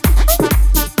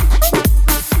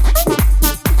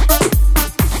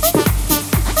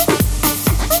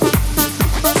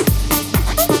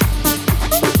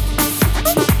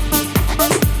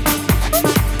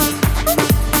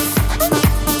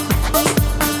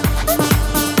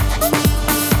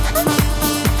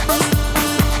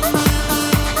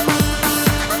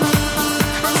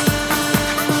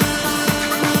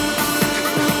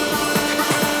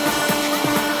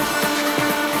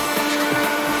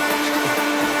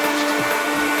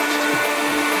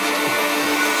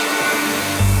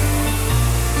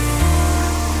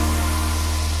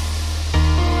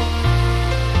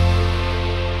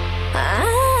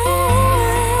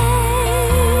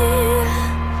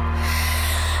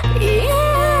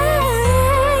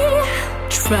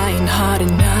trying hard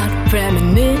and not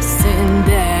reminiscing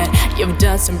that you've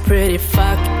done some pretty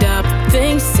fucked up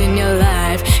things in your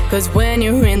life. Cause when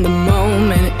you're in the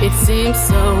moment, it seems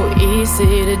so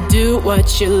easy to do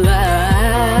what you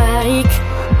like.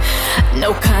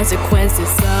 No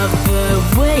consequences of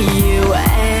the way you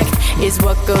act is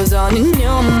what goes on in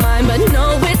your mind. But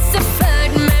no, it's a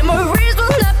fact, memories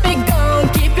will not be gone.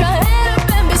 Keep your head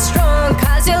up and be strong,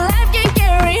 cause your life can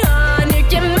carry on. You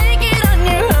can make it on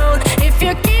your own if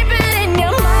you keep it in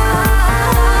your mind.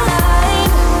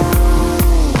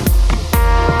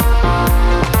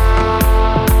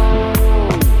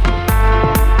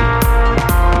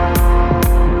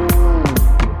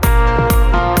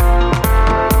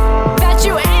 That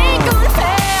you ain't gonna fail.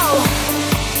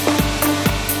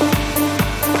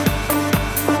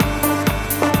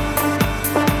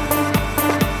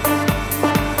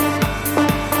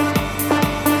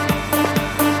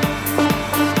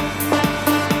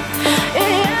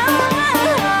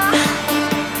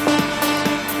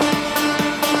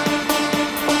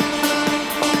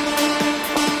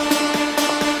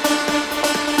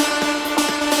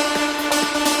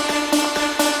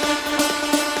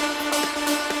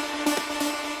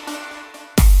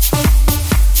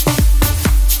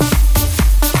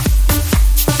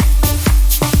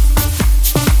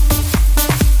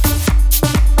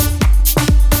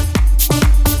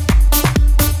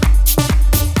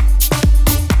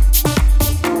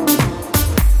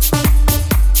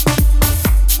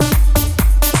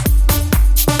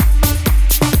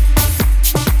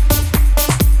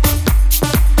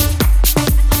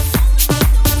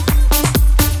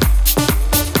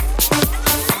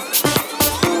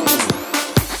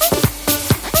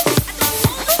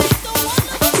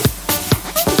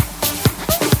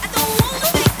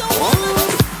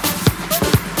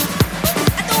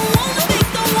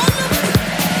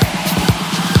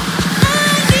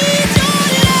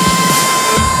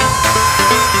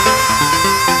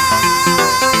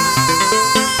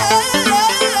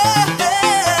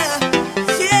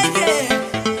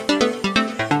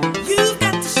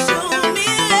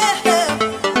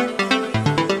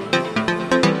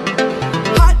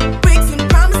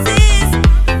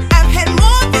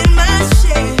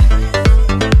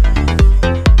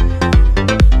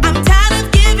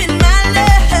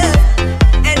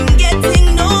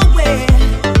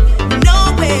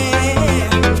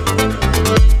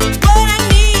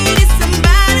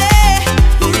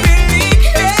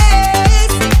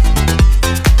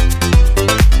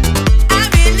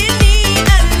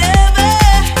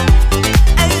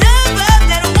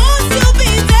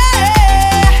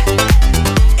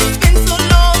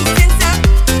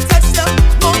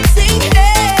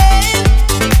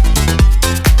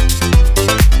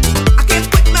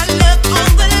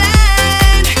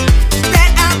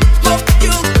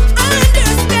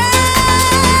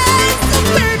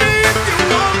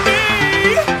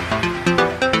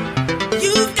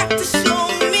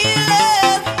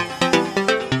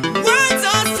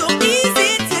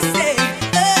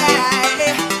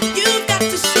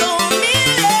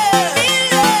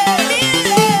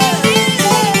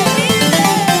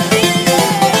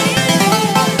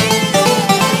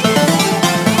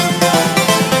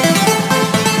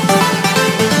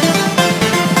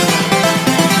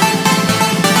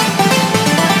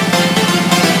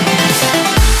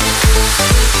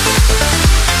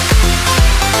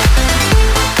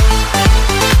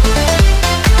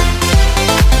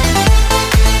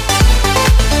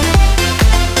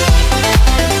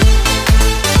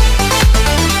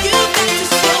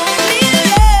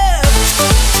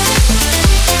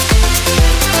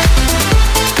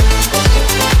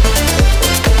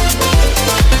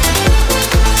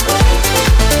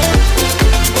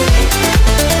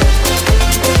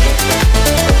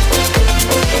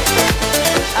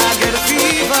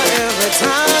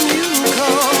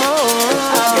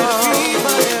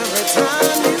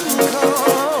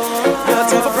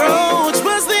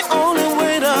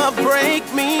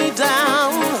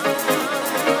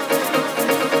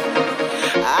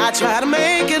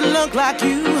 Like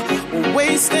you were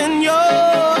wasting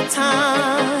your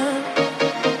time,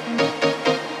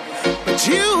 but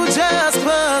you just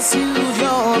pursued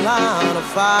your line of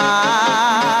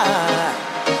fire.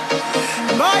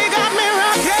 Boy, you got me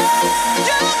rocking,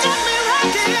 you got me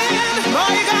rocking.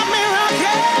 Boy, you got me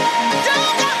rocking, you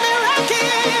got me rocking.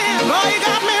 Boy, you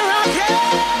got me rocking,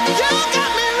 you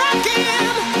got me rocking.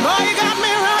 Boy, you got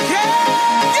me rocking,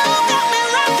 you got me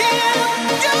rocking.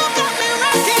 You got me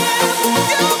rocking, you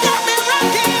got me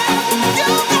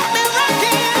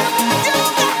rocking. You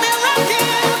got me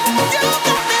rocking, you got me rocking. You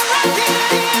got me rocking,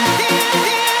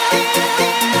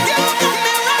 you got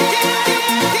me rocking.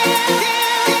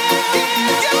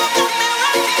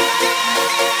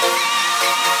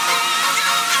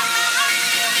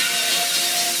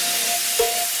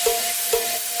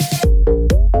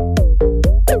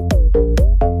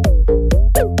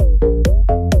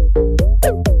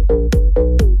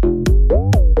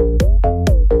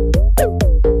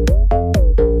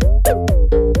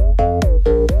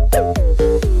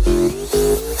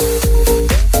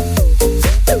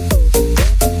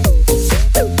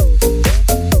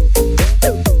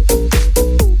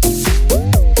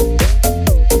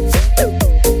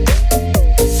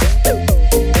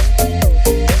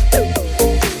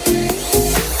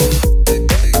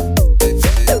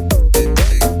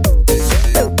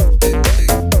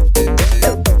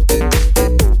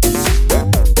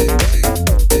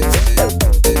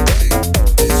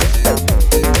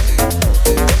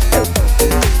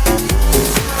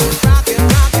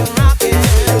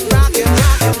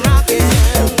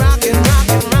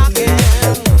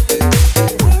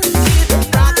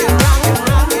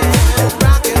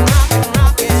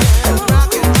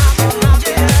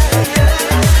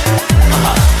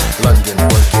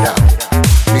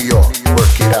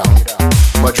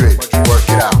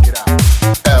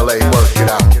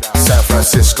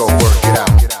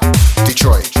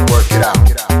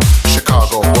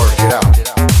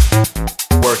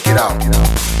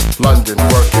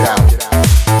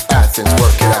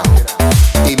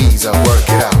 Ibiza, work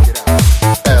it out.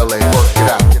 LA, work it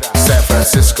out. San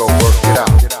Francisco, work it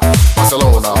out.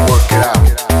 Barcelona, work it out.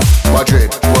 Madrid,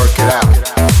 work it out.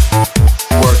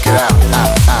 Work it out.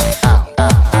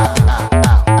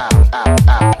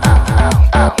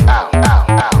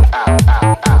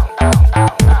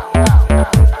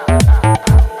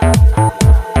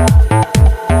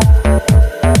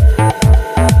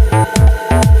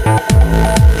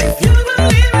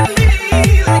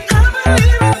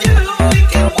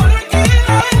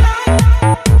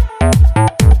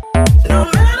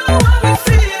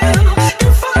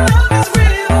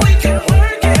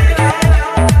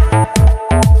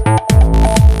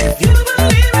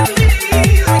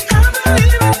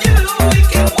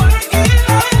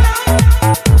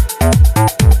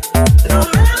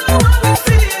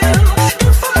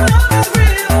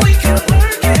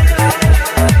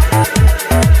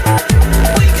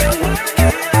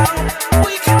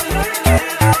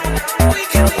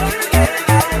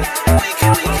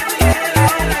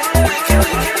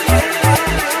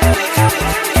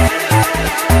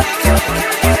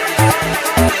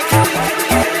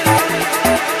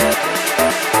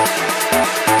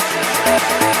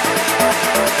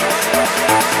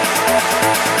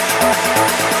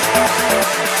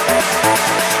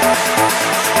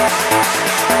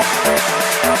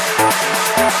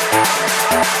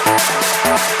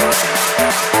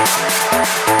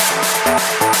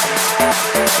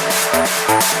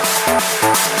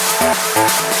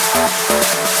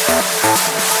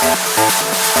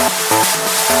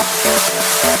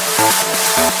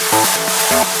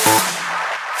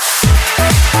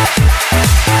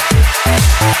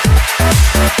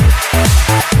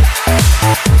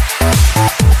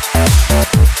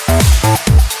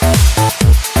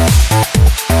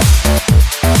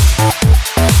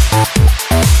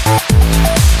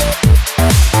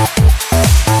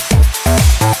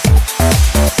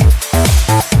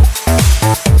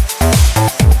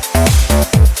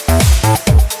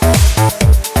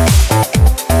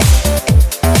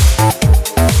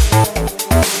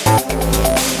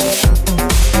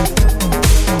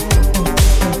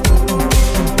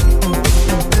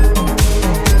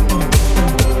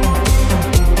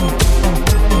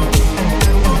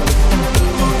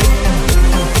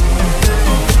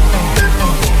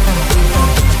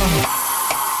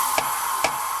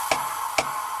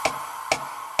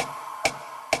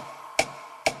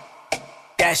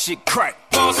 That shit crack.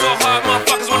 Ball so hard,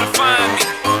 motherfuckers wanna find me.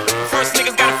 First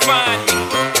niggas gotta find me.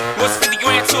 What's 50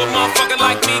 grand to a motherfucker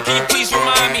like me? Can you please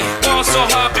remind me? Ball so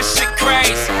hard, this shit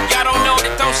crazy. Y'all don't know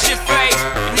that don't shit phase.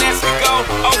 And as we go,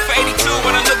 0 for 82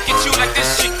 when I look at you like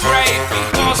this shit gravy.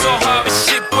 Ball so hard, this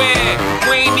shit weird.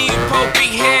 We ain't even Pope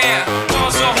be here.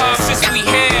 Ball so hard since we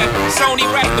here. It's only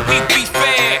right that we be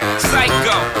fair.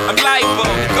 Psycho, I'm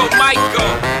liable to go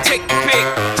Michael. Take the pick,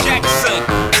 Jackson,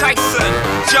 Tyson,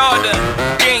 Jordan.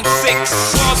 Game 6.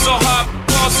 Ball so hard,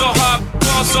 ball so hard,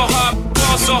 ball so hard,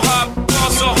 ball so hard, ball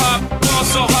so hard, ball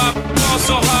so hard, ball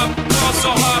so hard, ball so hard, ball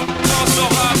so hard, ball so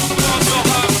hard, ball so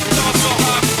hard, ball so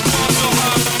hard, ball so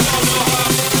hard,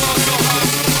 ball so hard,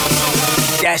 ball so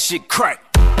hard. That shit crack.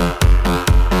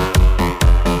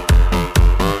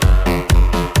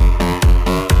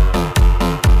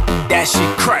 That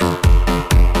shit crack.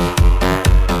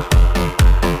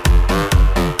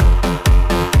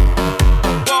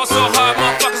 Ball so hard,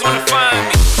 motherfuckers wanna find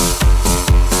me.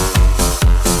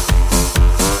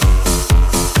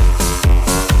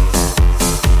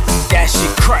 That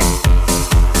shit crack.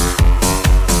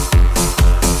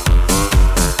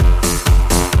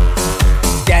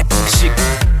 That shit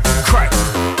crack.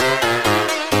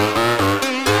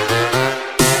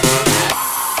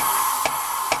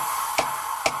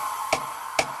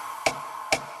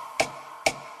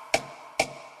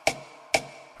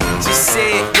 She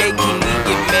said, yeah, can we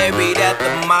get married at the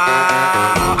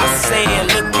mall? I said,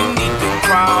 look, you need to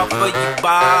crawl for your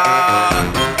bar.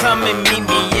 Come and meet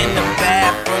me in the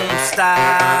bathroom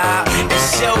style and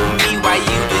show me why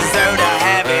you deserve to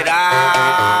have it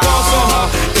all. Ball so hard,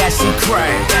 that she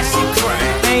crack, that she crack.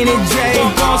 Ain't it Jay?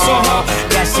 Ball so hard,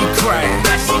 that she crack,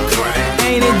 that she crack.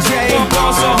 Ain't it Jay?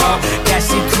 Ball so hard, that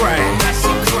she crack, that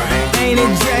she crack. Ain't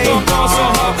it Jay? Ball so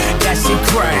hard, that she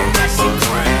crack, that she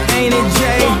crack. Ain't it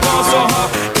Jay? Ball so hard,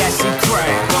 that she crack,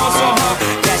 ball so hard,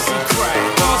 that she crack,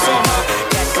 ball so hard,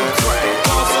 that she crack,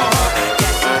 ball so hard,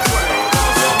 that she crack,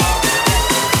 ball so hard,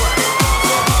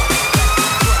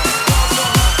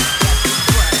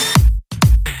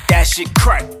 that shit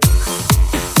crack.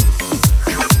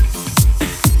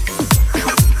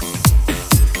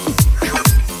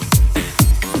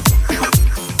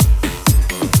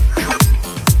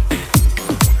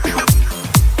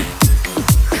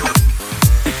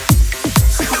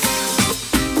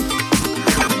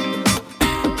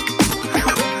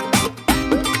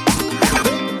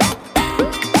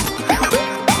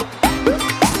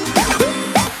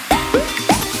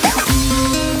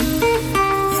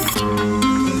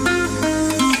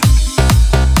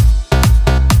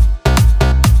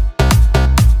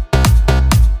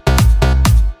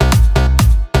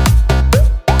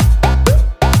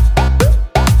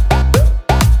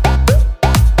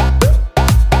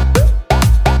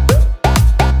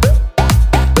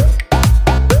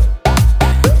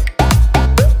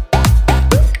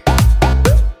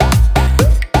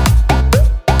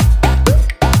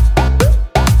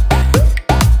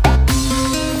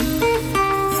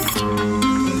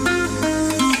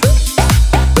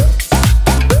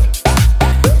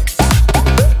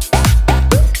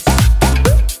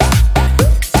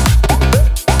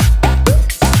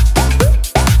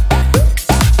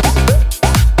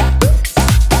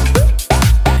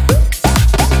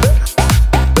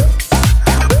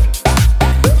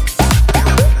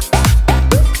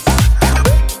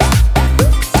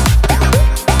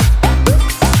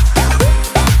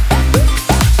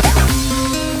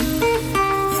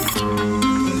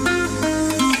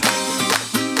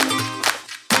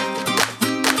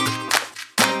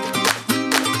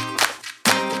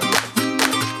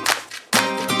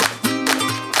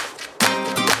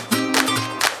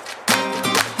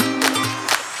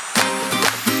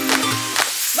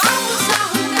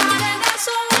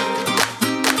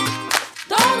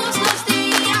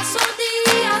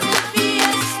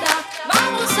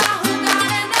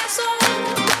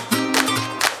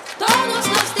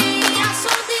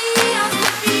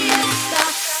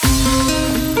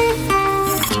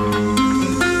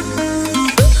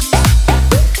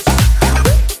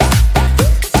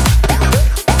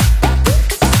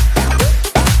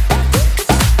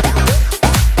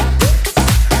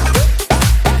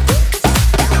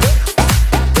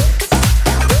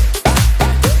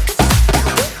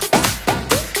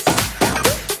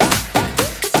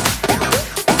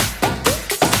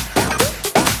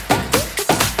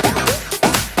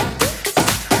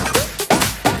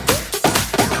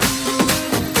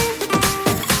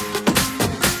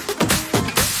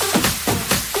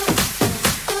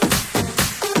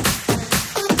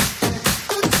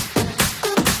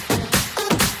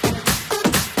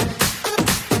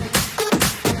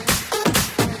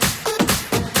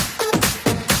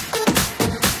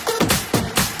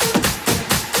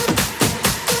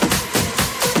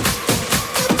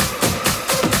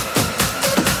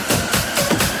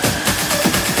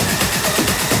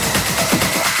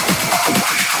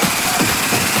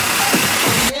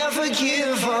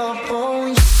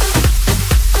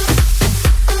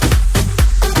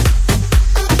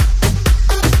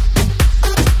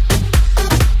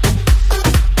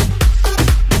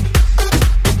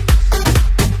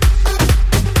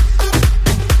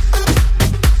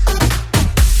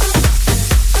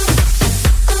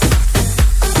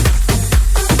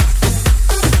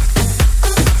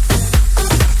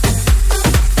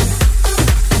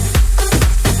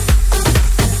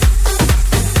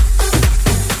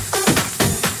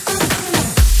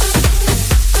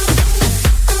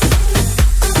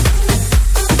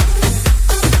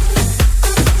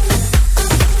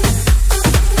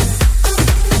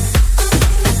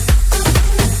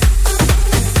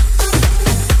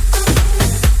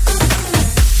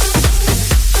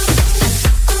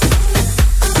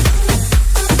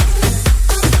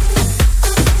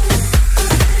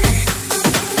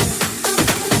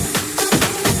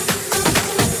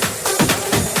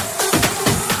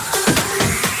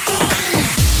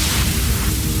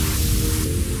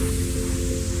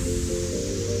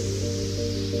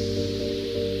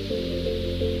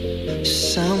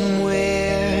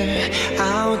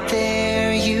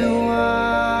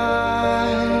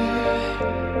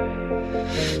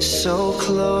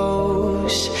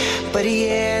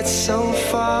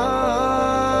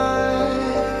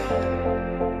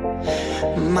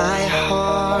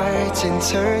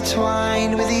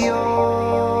 intertwined with yours.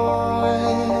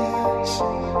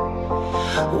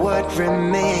 What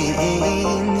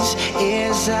remains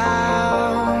is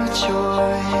our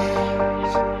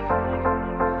choice.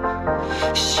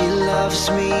 She loves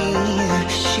me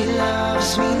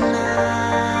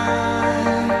not.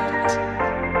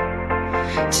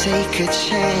 Take a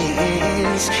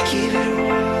chance, give it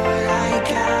what I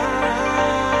got.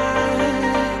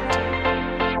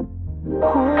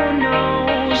 Who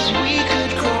knows, we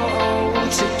could grow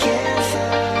together.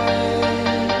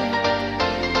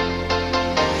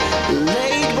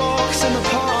 Late walks in the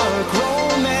park,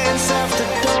 romance after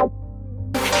dark.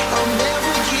 I'll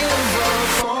never give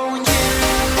up on you.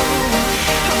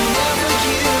 I'll never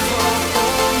give up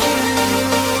on you.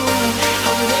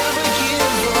 I'll never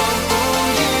give up on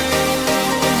you.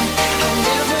 I'll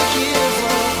never give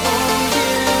up on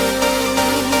you.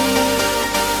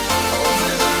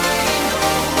 Over the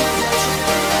rainbow, that's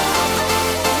where I'll go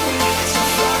to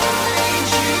find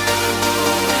you.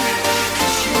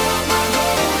 'Cause you are my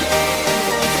golden.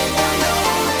 One thing I know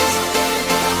is that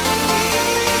I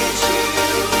need you.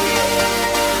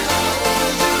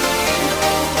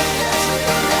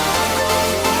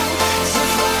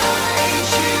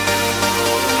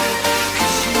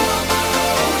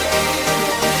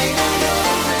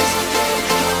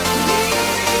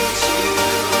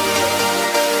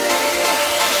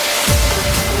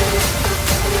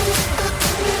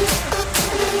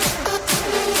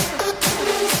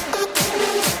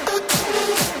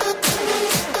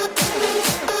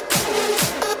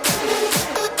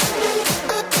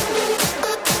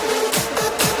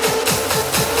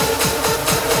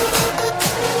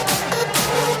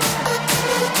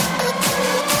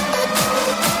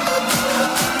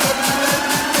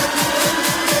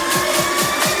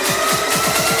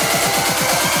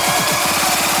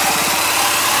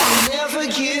 Never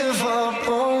give up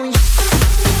on you.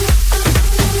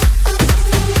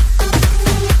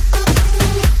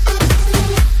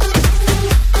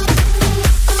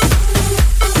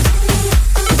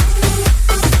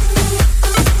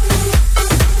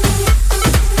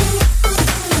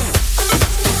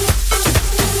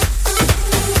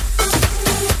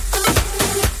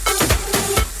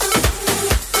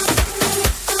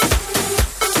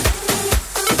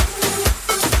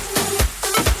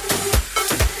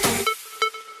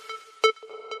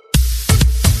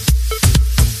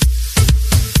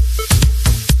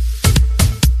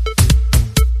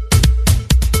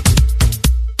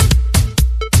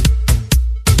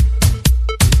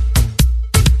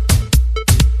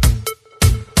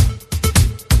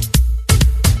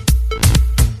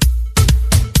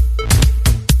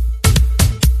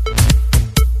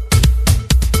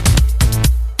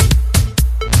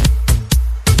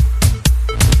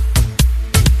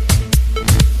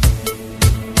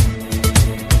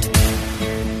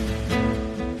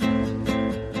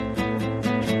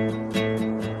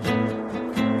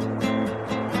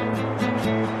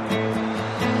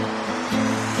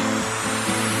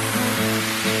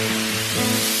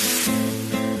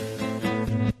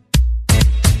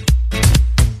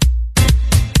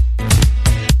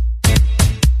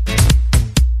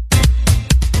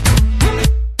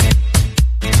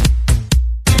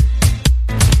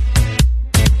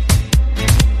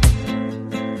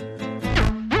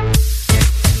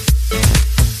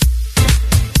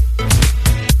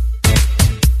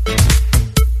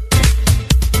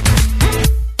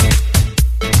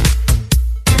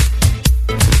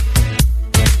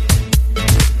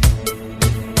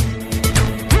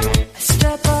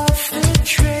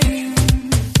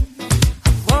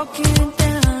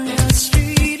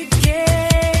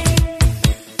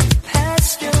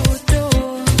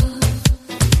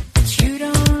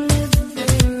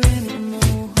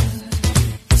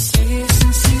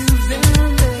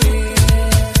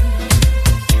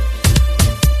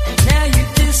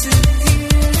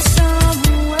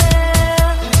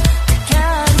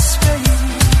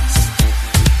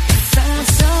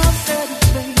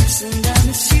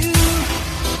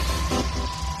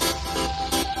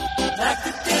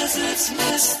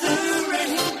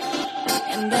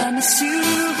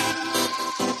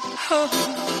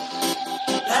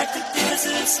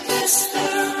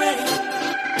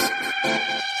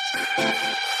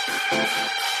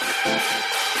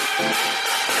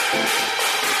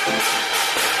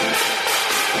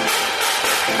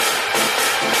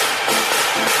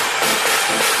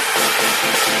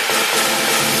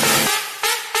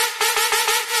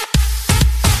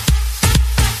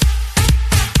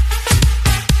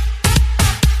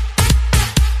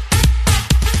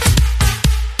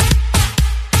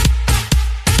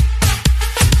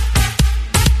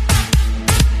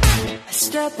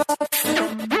 Step off.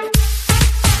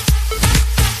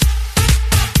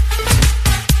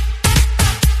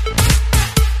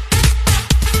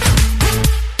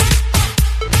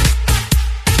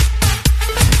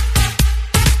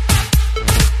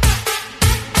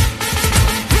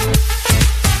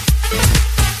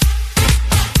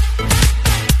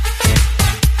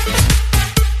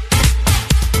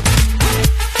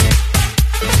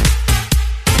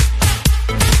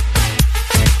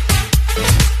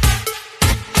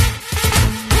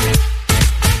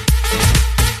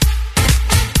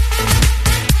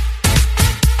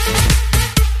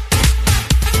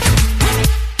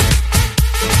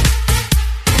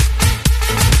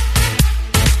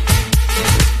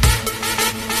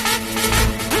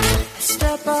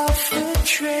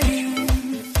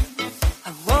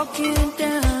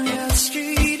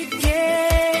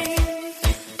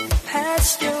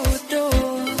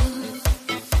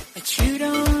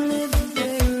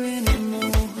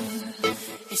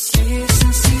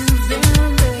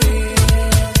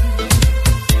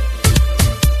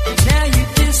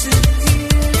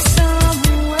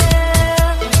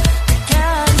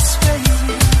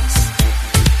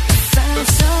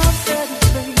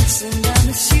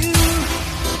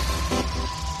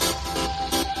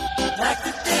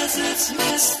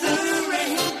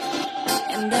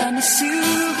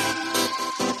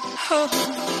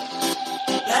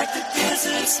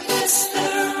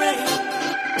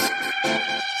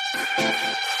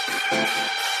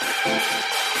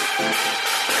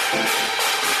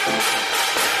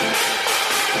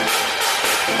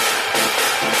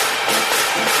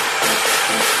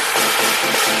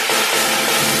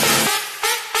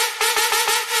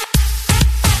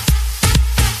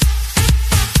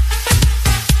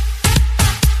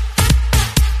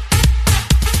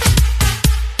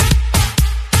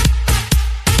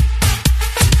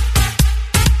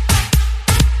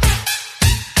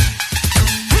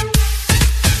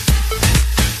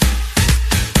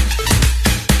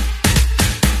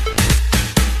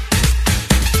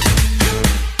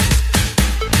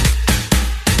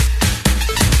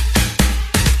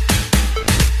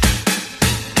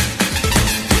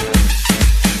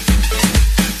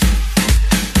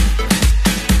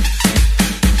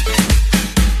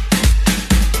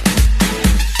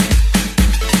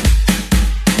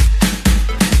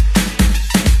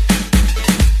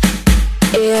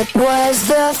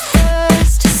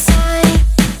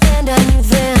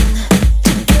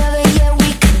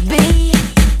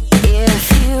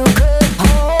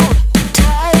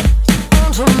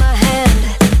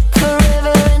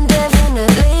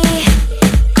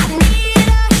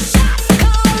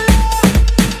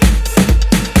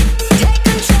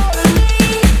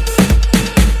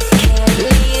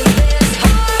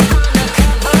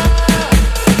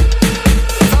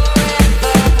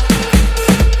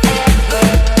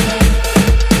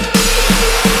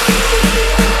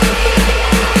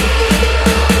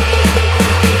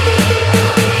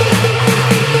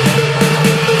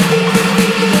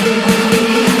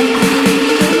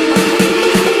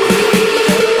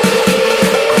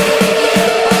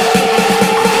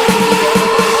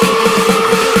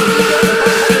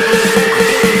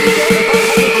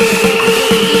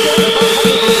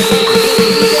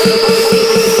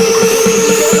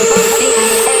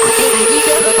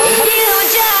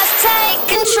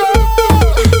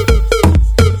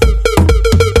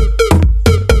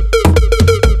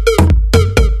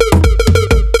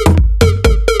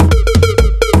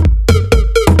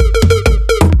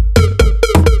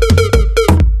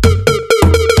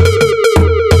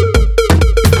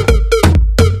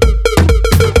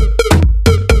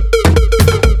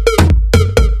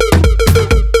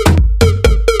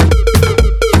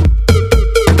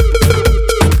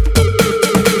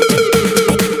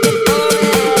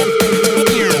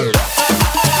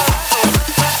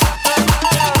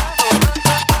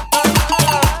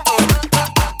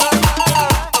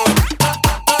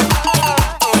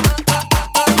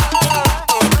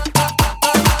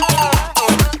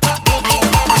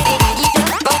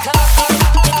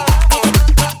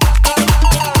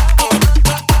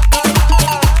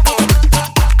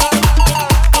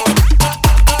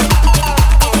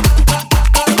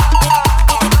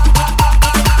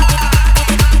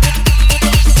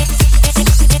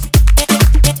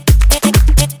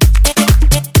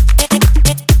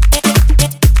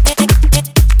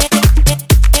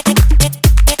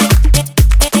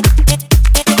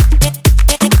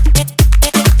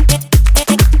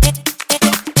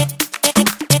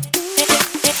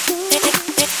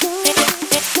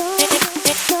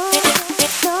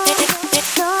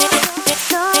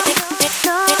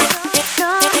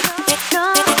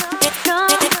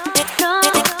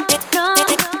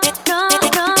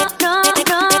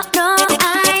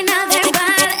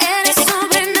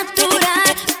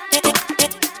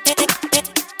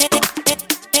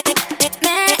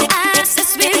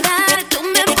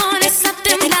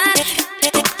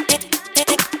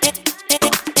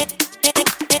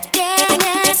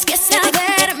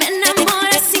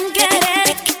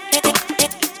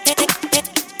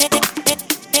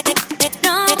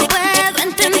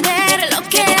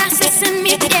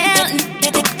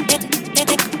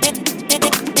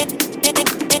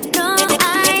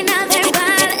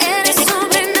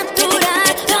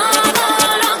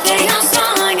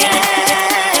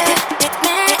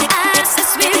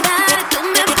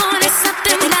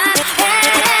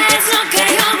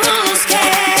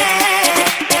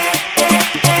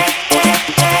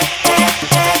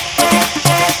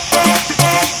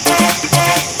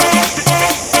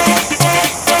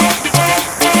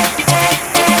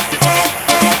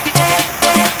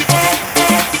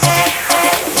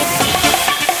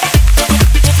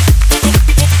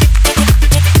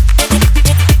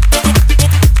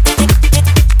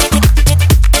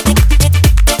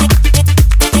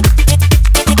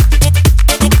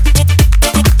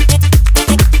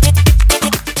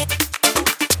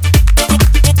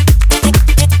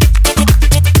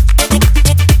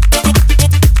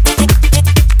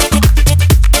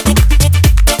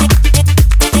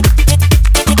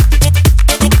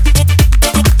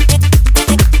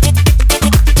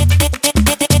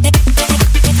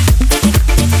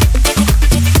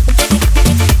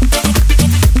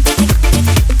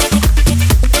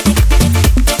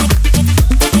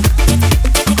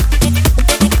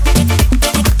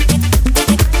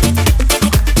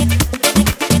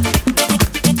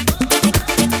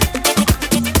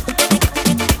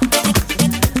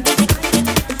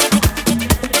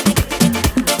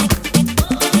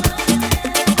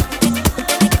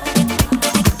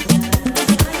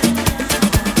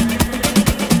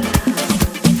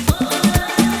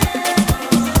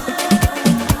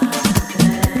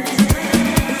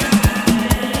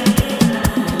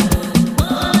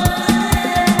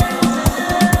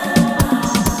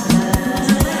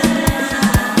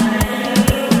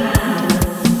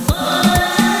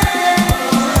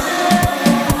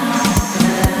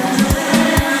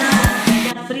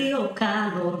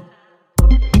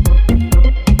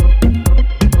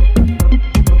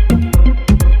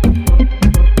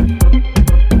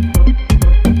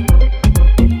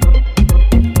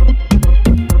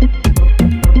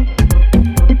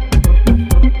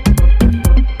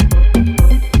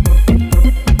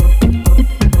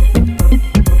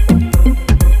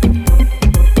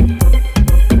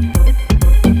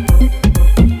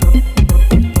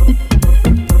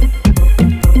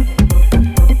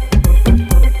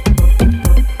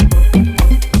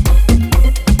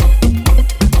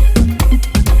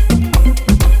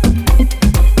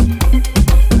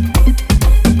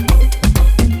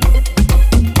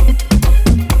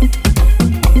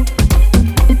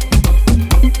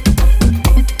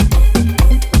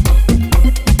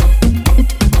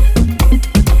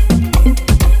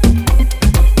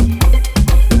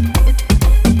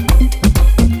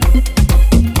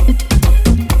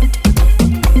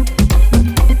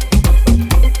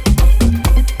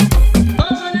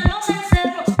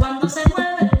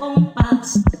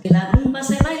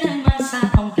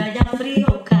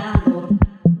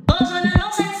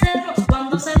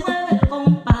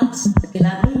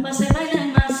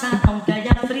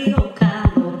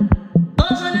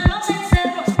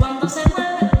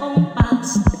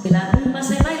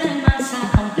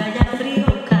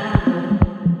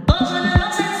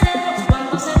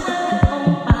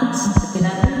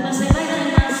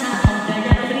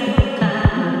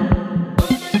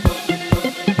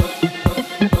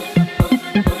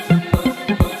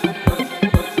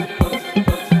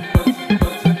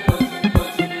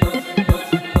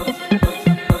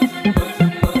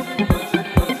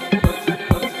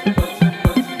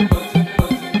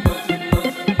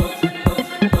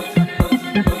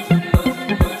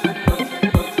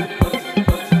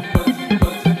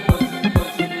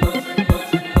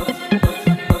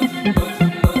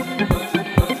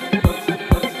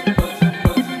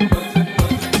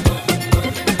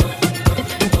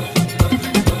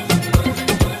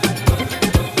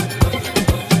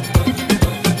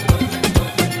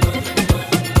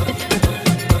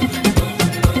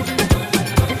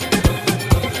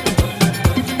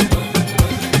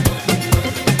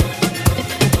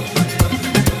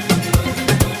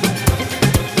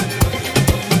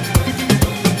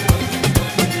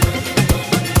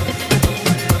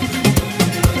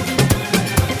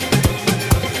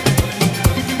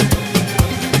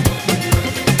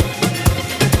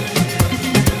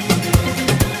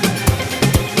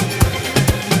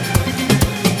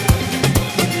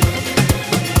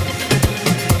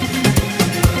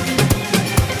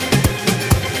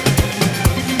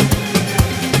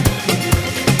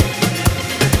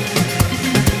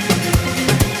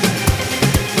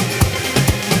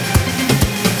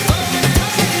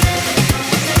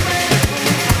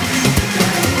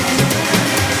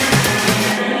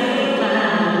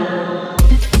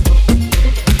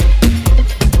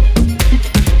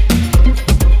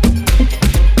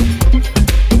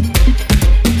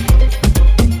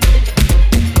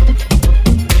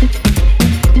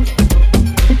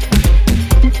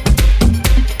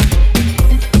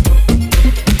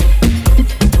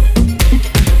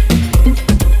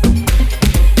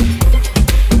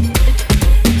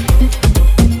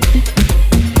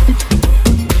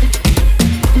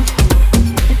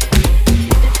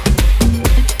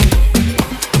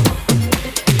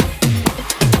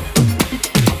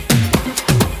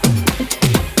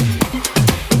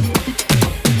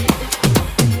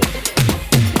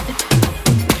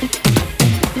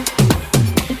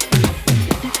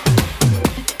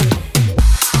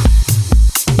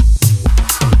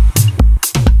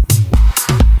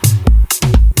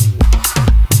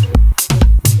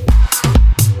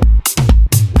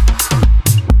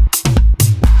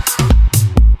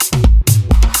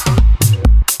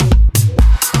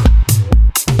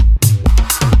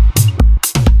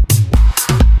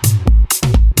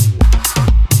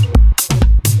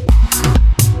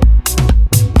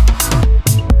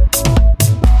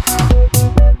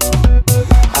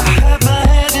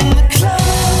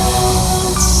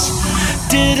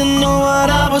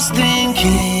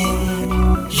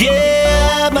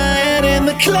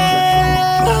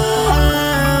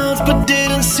 clouds, but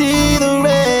didn't see the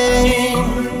rain.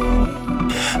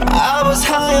 I was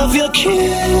high off your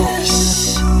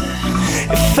kiss.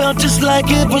 It felt just like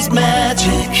it was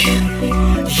magic.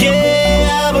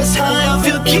 Yeah, I was high off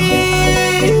your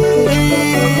kiss.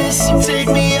 So take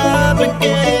me up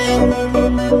again.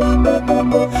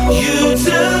 You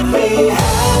took me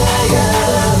higher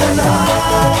than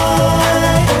high.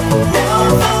 Now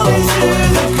I'm falling to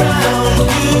the ground.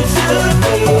 You took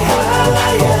me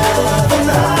higher than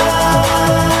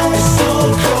high. It's so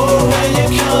cold when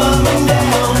you're coming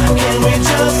down. Can we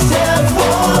just have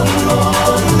one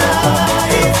more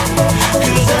night?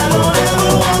 'Cause I don't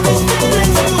ever want this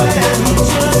feeling to end.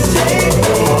 Just take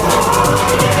me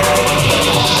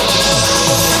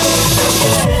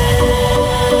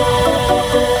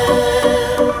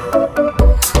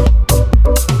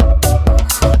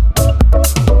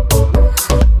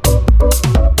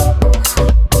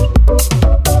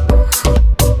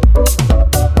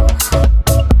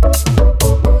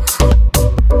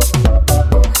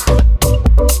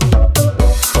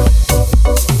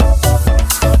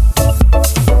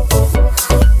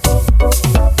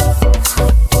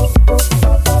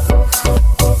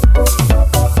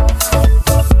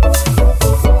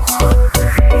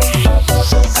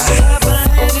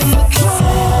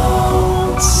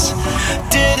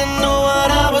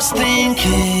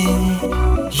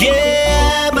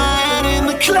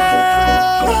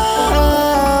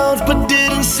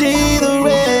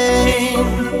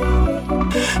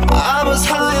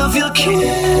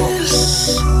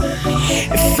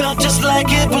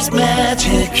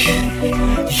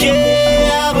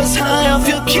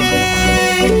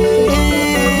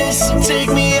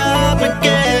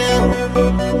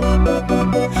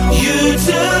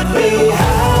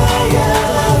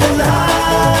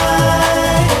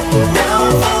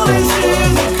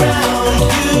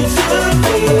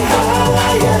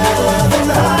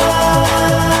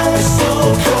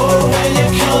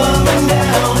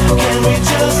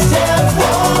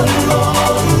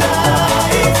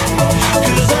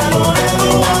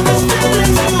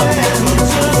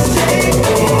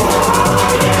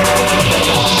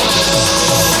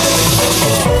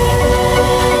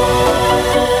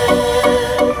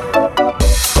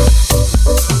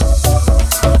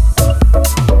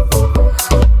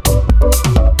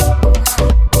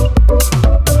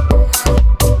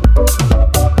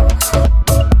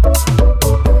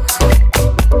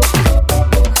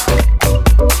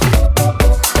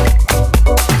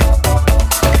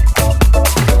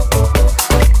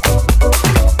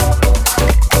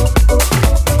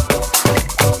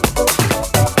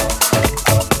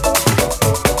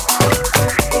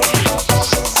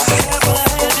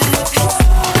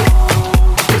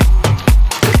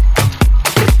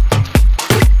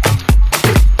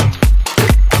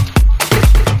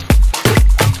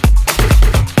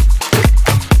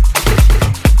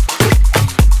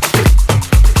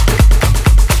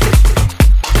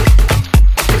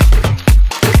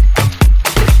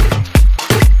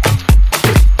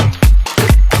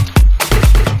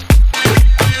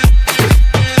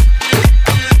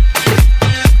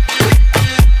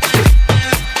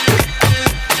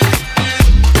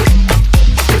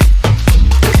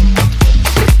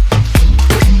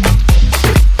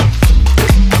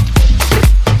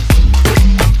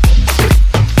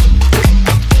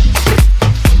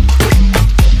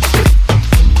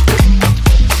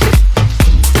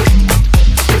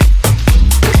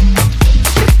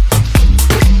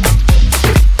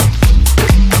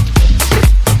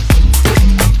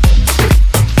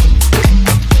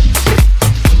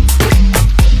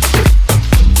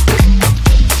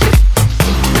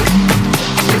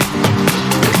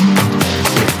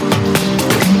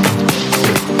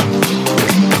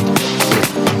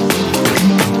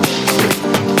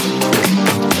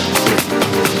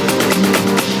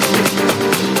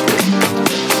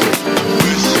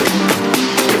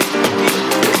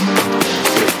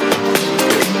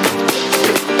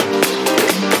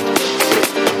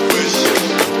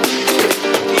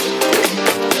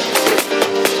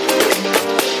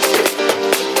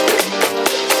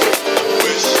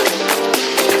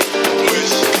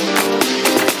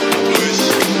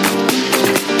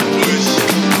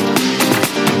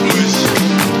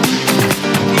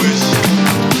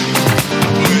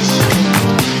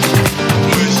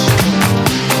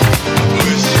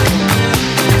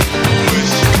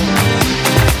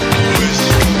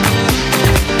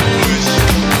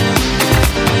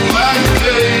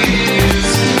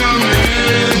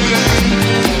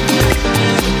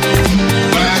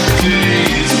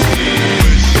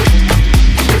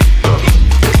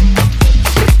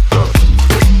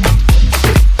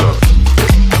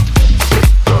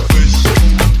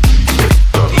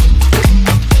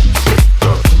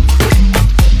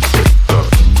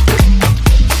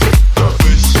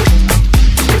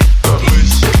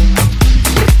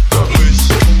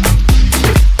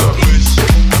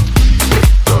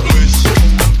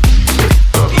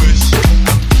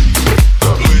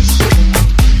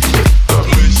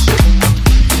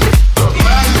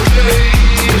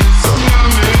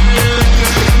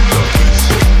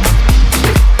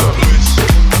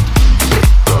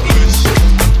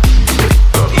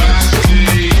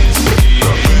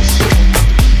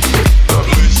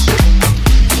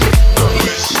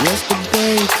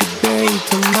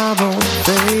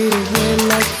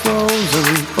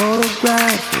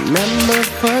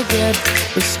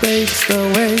mistakes,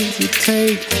 the ways you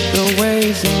take, the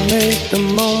ways you make the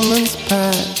moments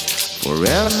pass.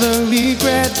 Forever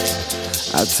regret,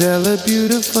 I'll tell a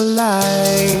beautiful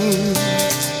lie.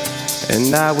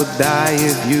 And I would die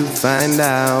if you find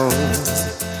out.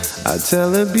 I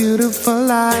tell a beautiful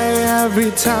lie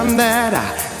every time that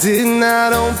I did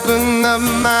not open up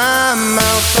my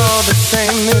mouth. All the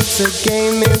same, it's a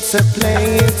game, it's a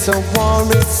play, it's a war,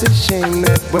 it's a shame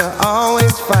that we're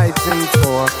always fighting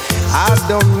for. I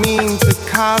don't mean to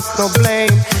cast no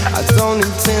blame, I don't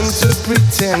intend to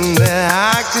pretend that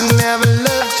I could never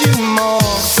love you more.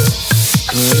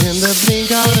 But in the blink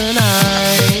of an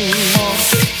eye,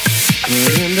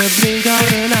 but in the blink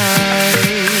of an eye,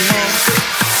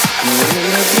 but in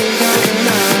the blink of an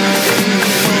eye.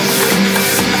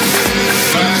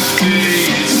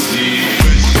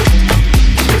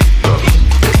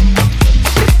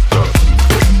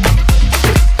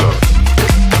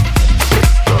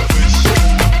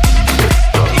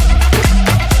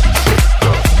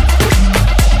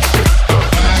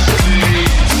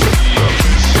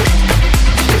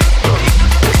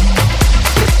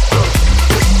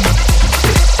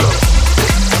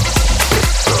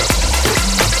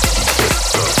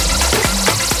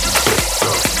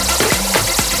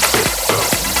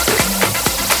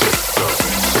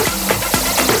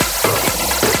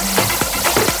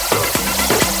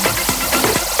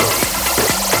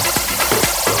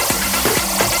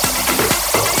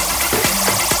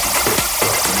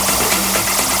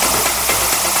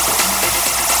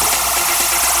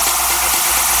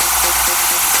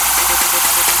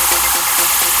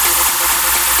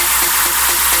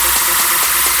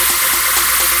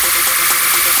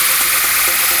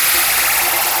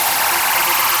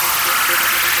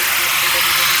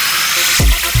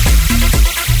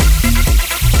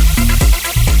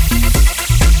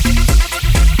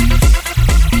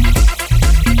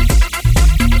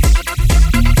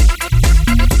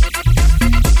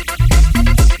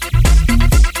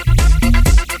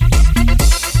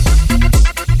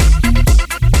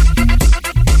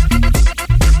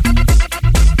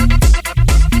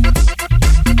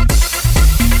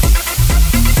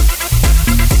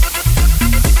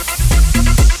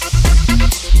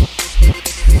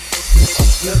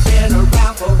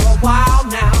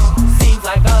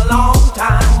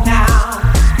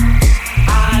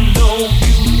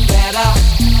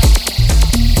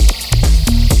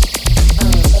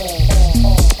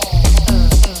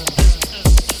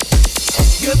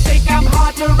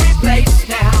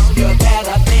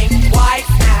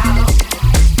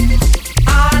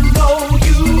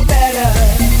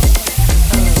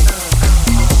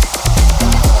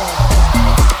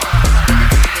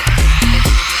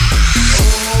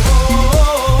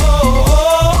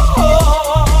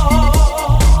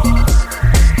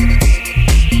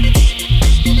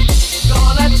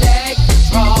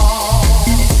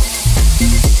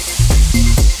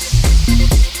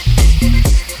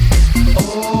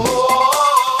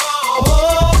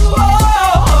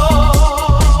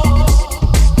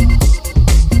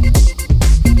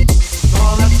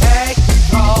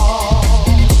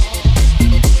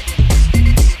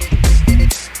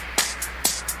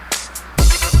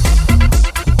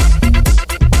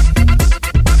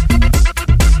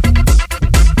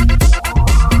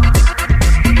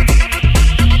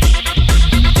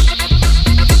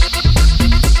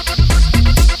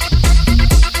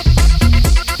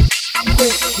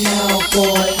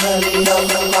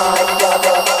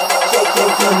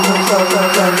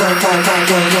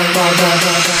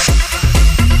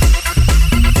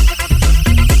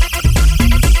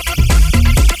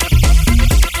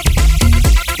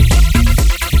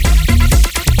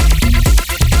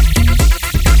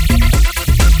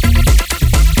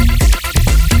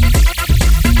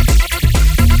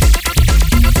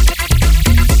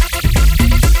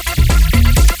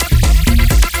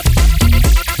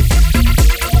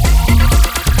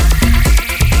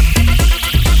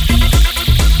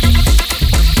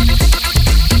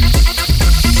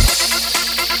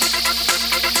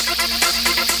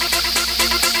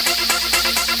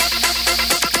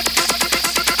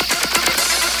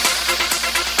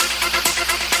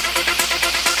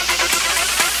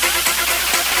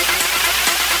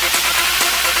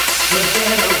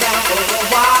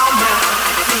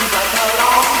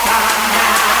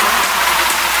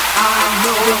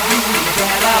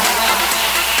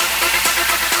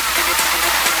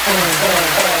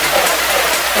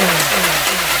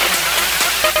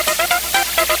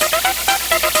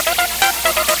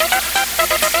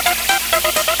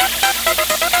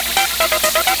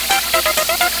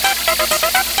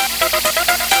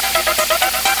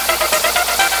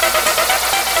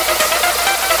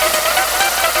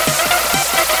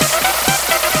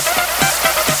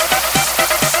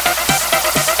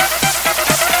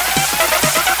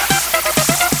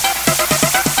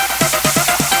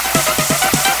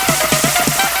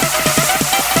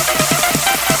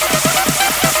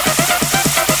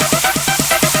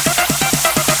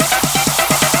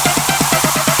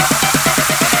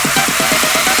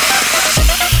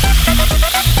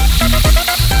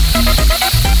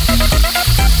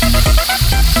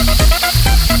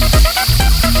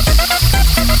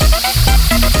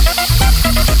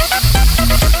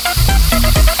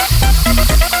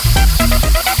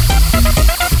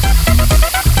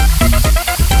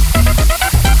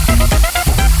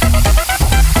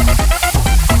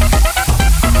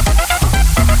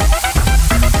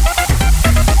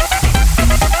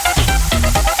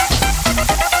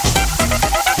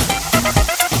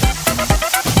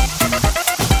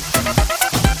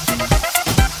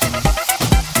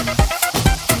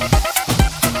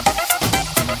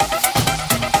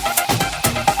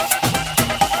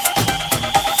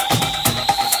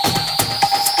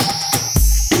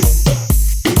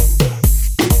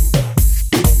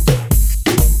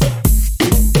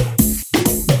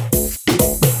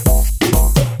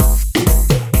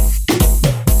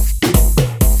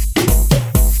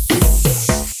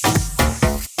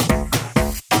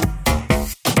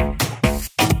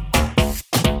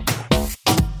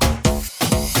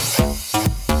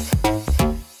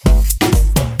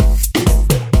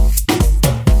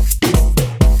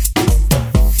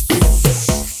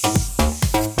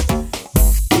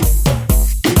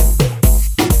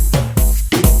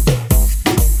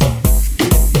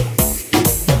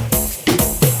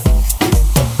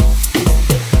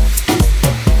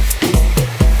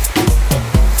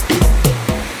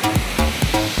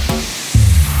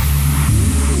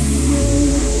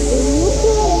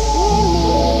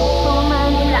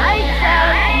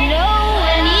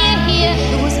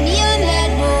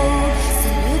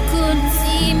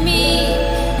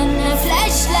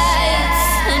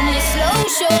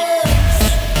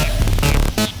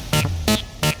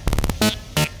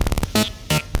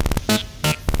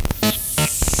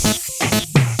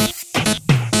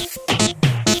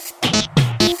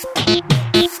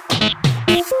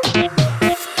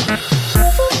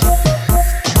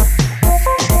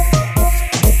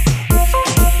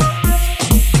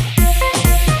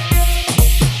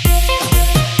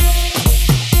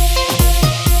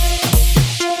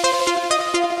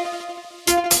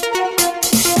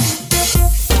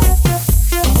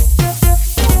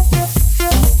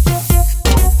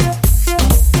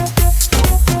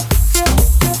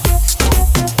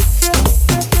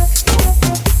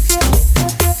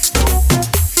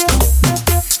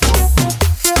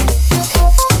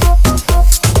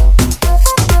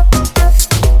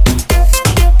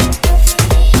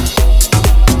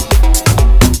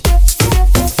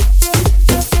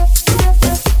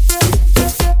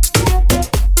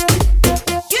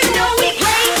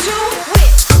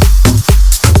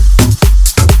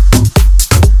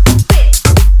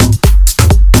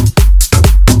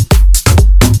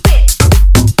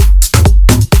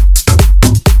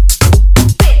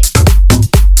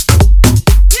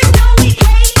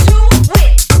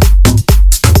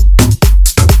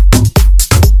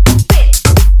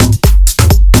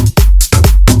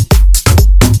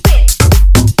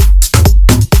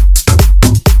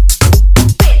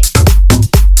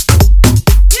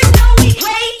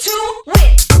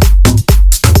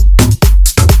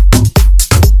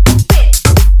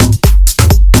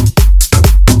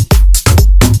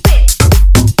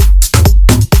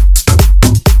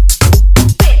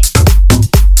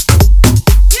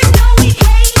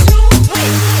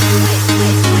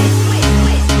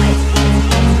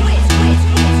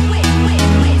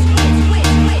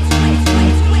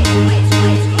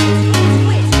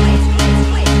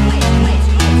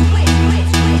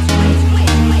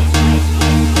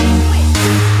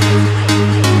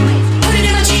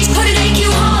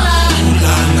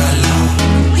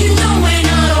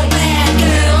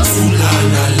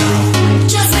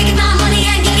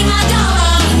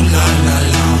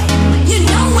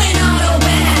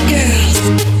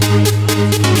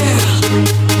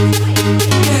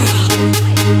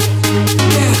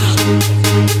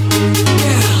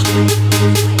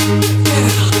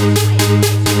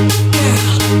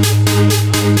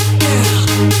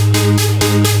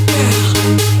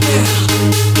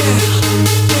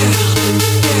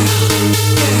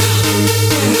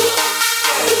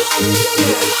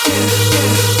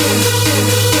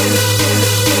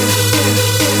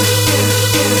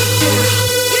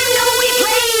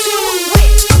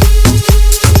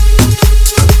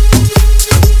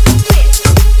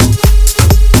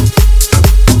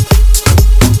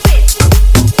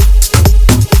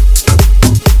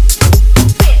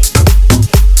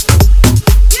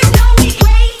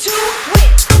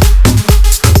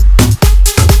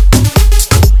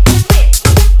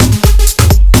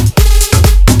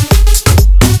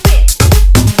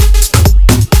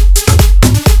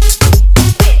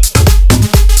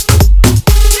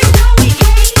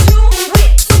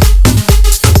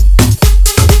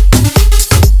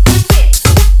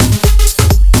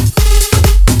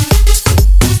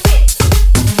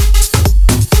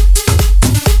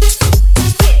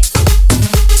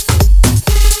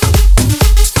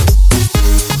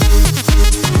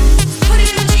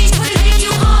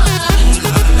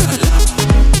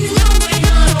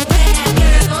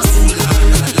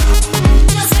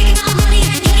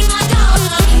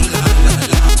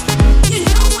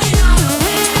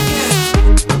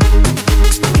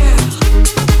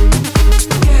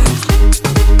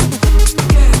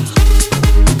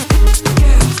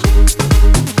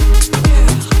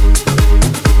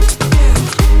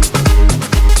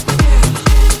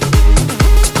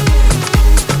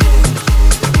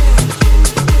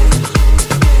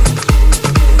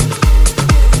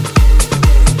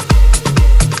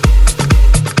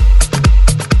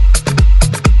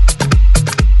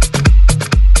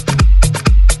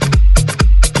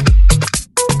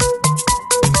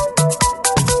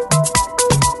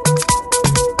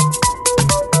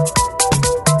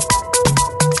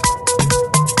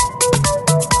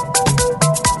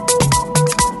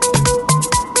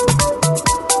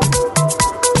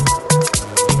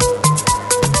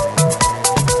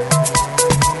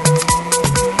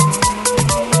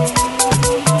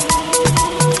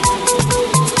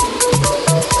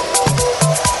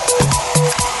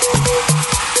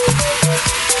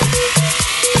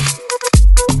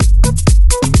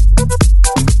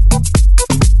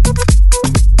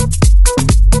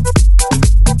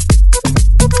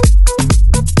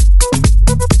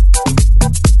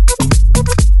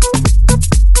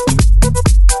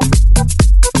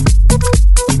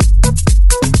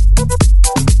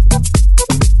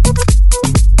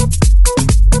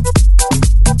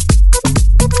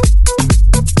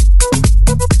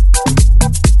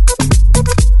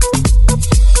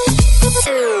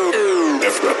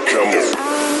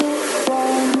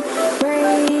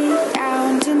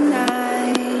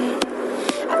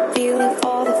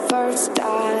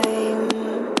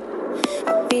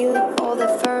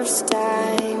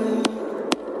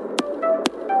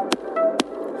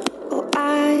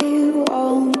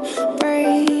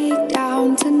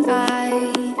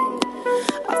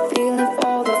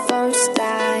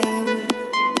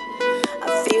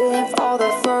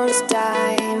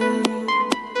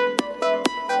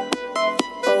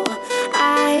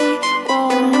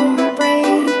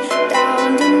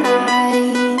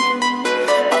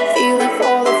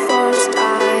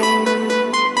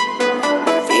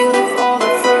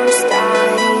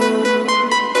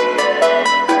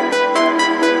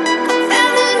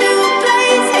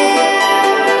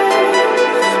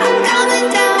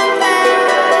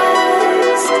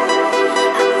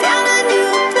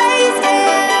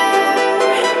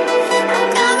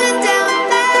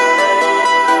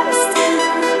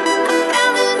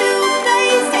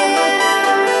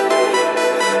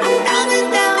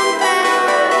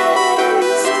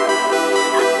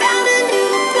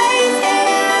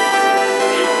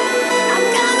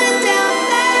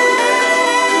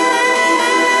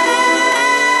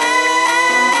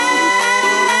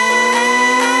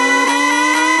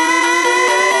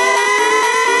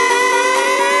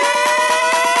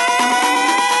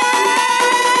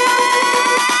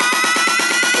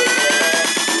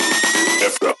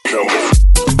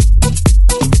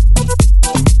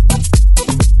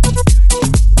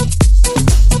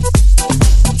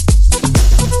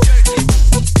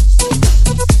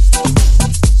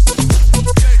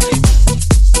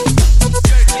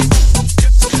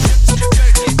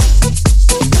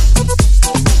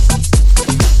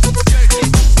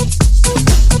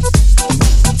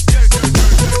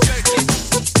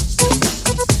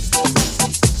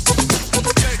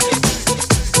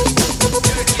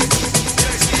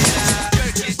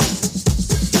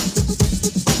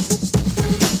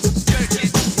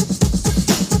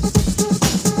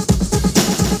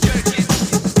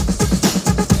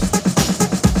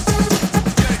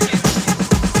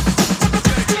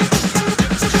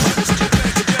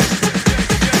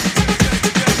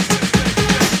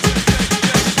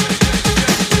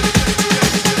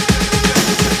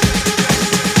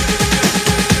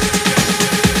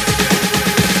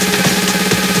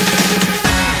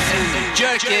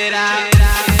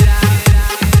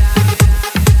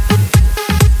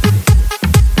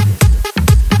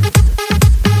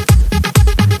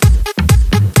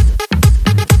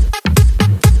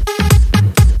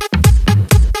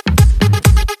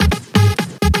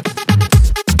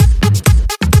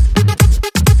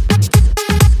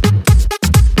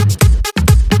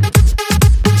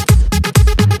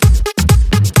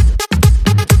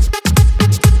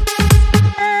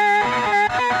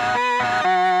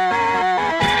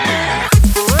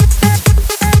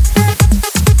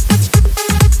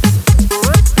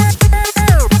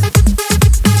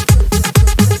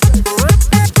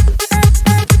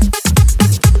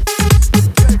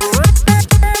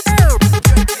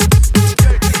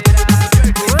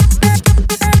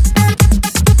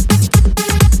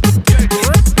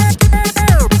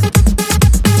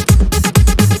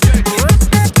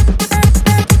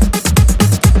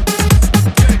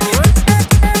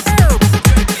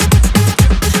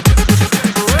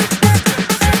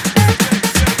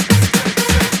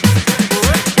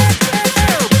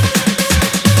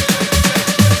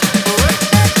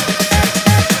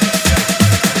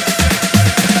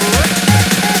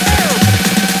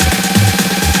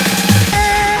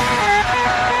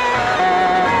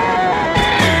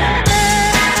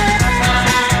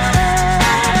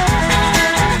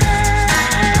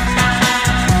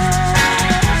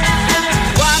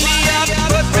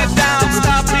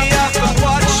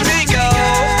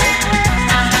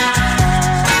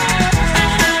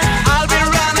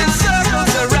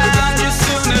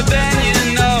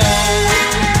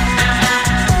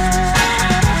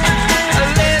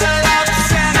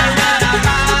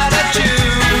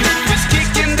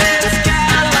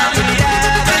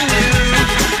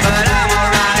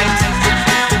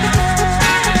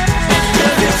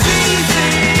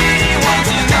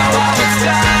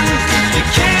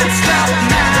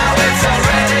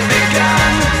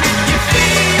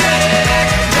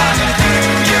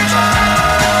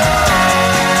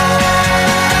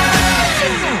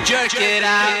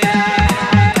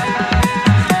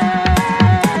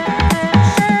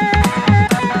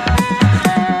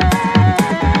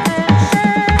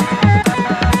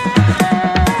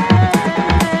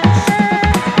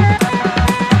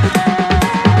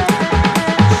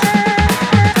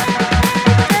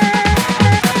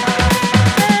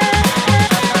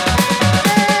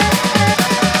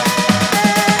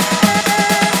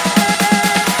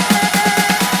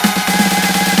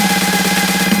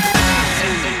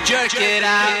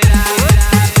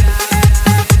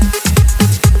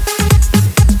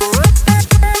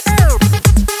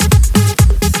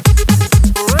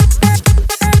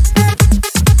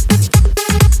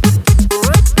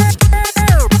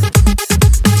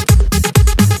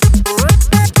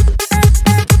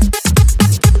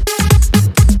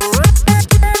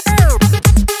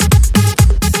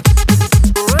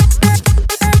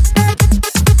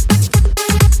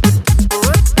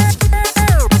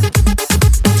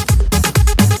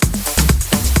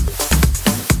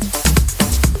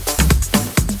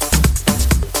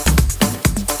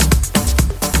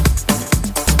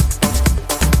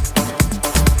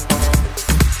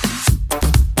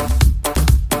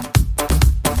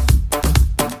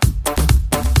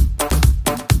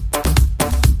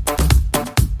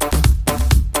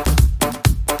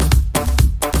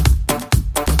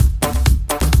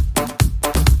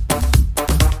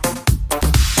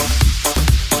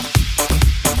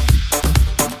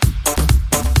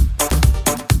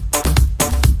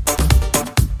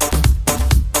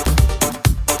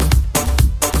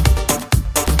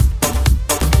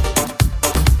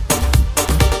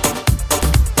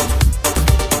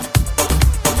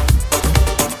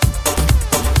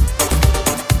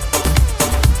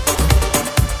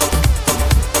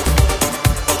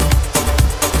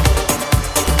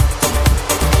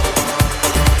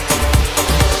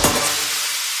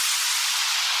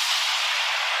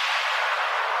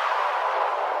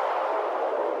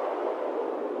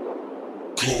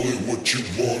 call it what you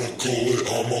wanna call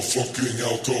it. I'm a fucking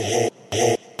alcohol.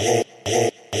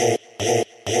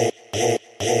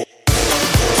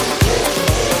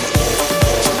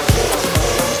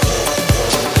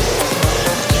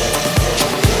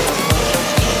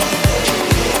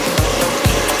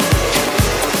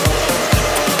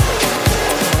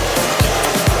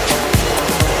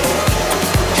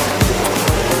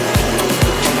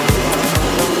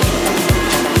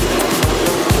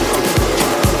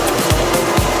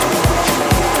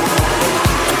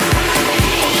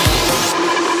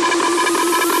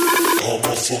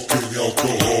 Fucking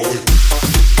alcoholic.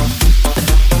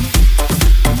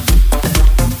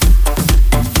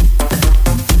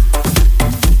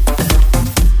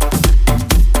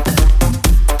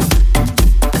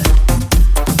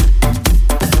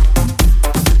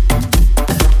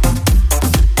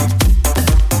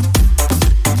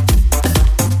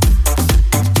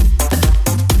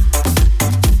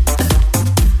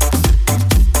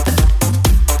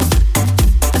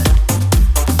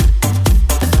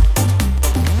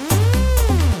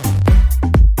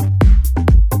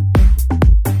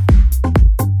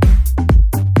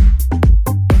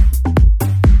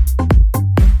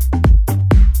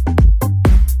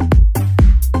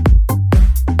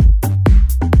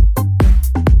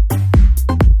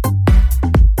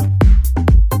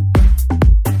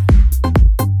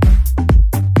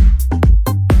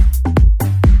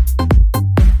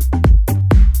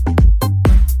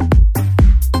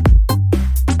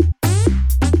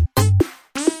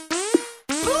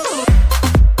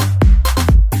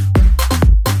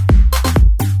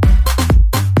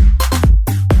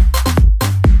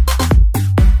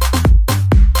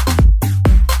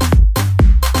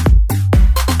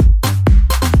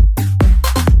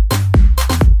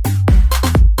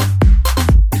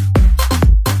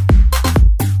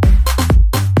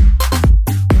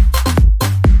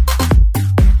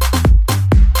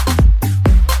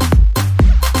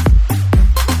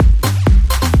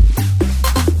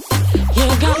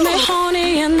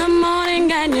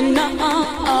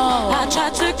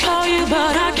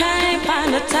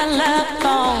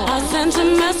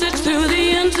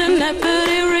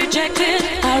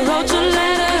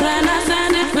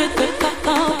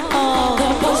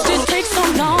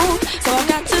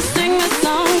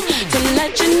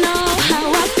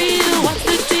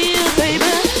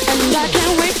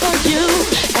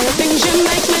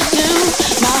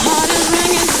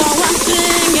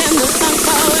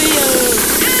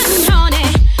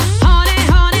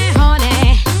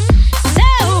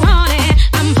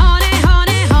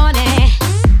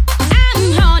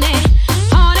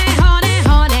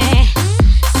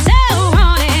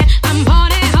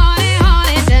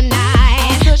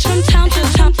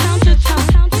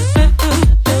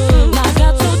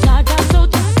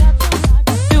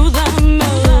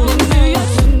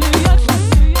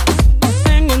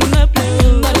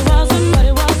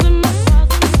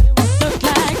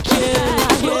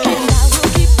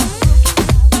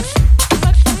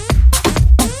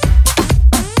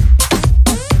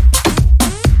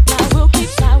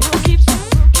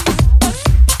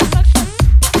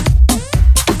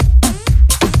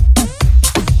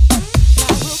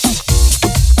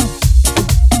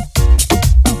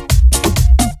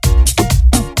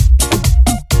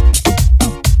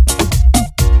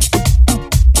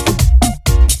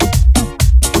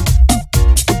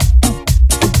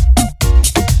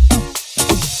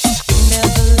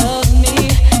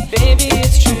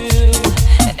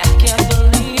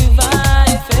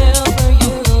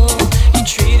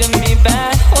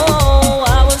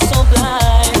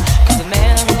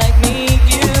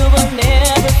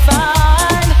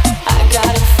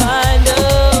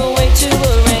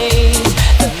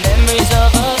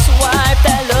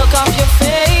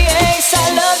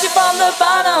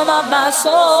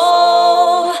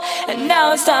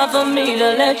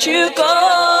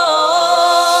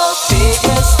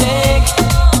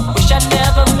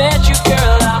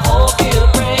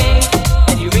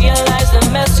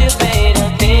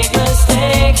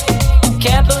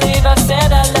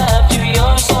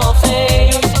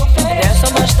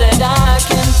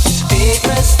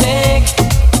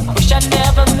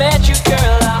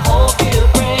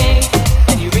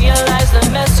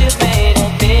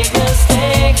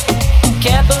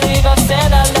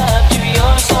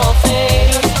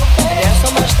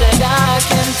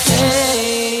 Say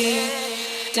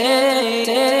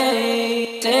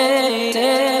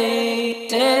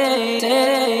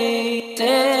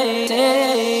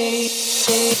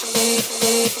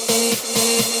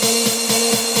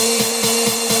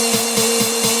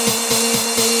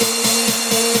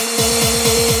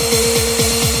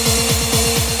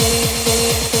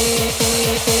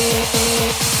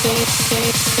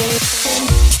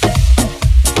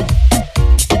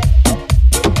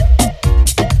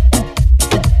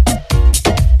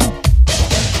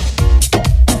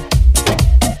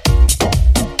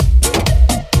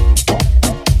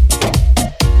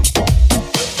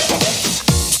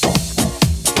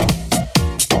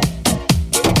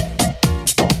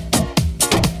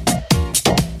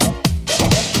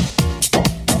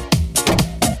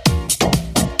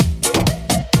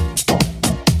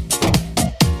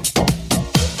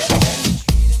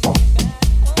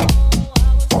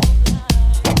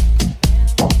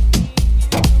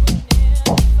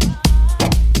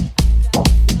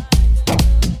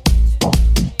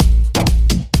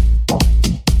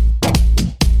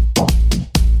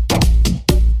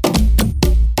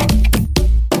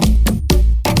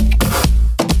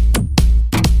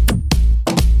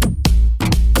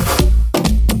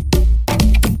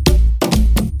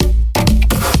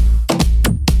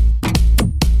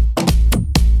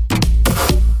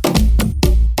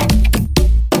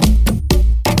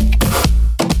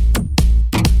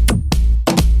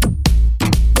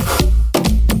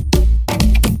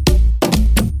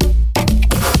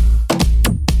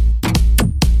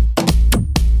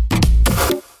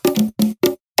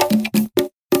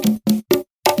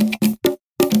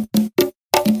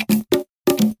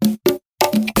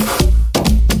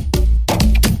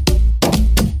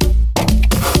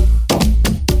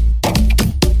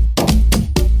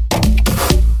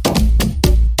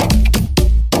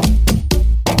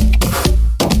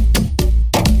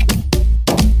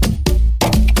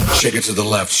to the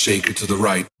left, shake it to the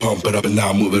right. Pump it up and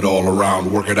now move it all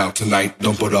around. Work it out tonight,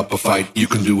 don't put up a fight. You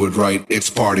can do it right, it's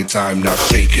party time, now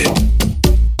shake it.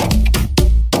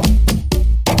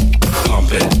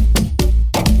 Pump it.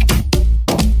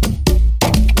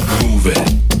 Move it.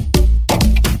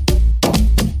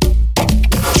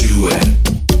 Do it.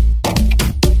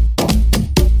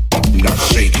 Now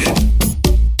shake it.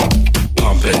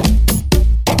 Pump it.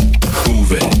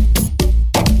 Move it.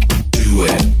 Do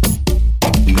it.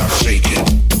 Now shake it.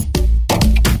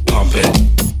 Pump it.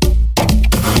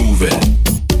 Move it.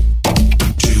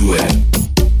 Do it.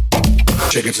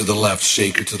 Shake it to the left,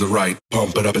 shake it to the right.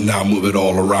 Pump it up and now move it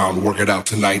all around. Work it out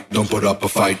tonight, don't put up a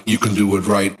fight. You can do it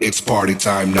right, it's party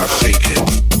time, now shake it.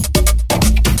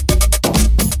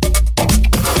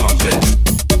 Pump it.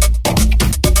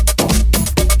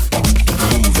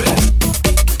 Move it.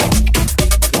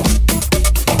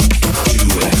 Do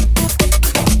it.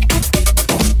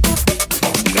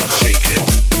 Now shake it.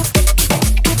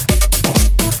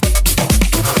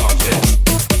 Pump it.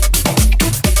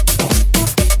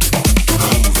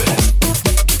 Move it. Do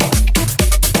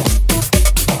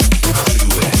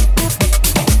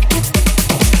it.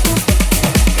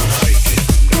 Shake it.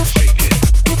 Now shake it.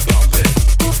 Pump it.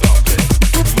 Pump it.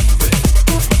 Move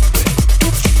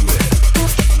it. Do it.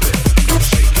 Now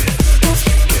shake it.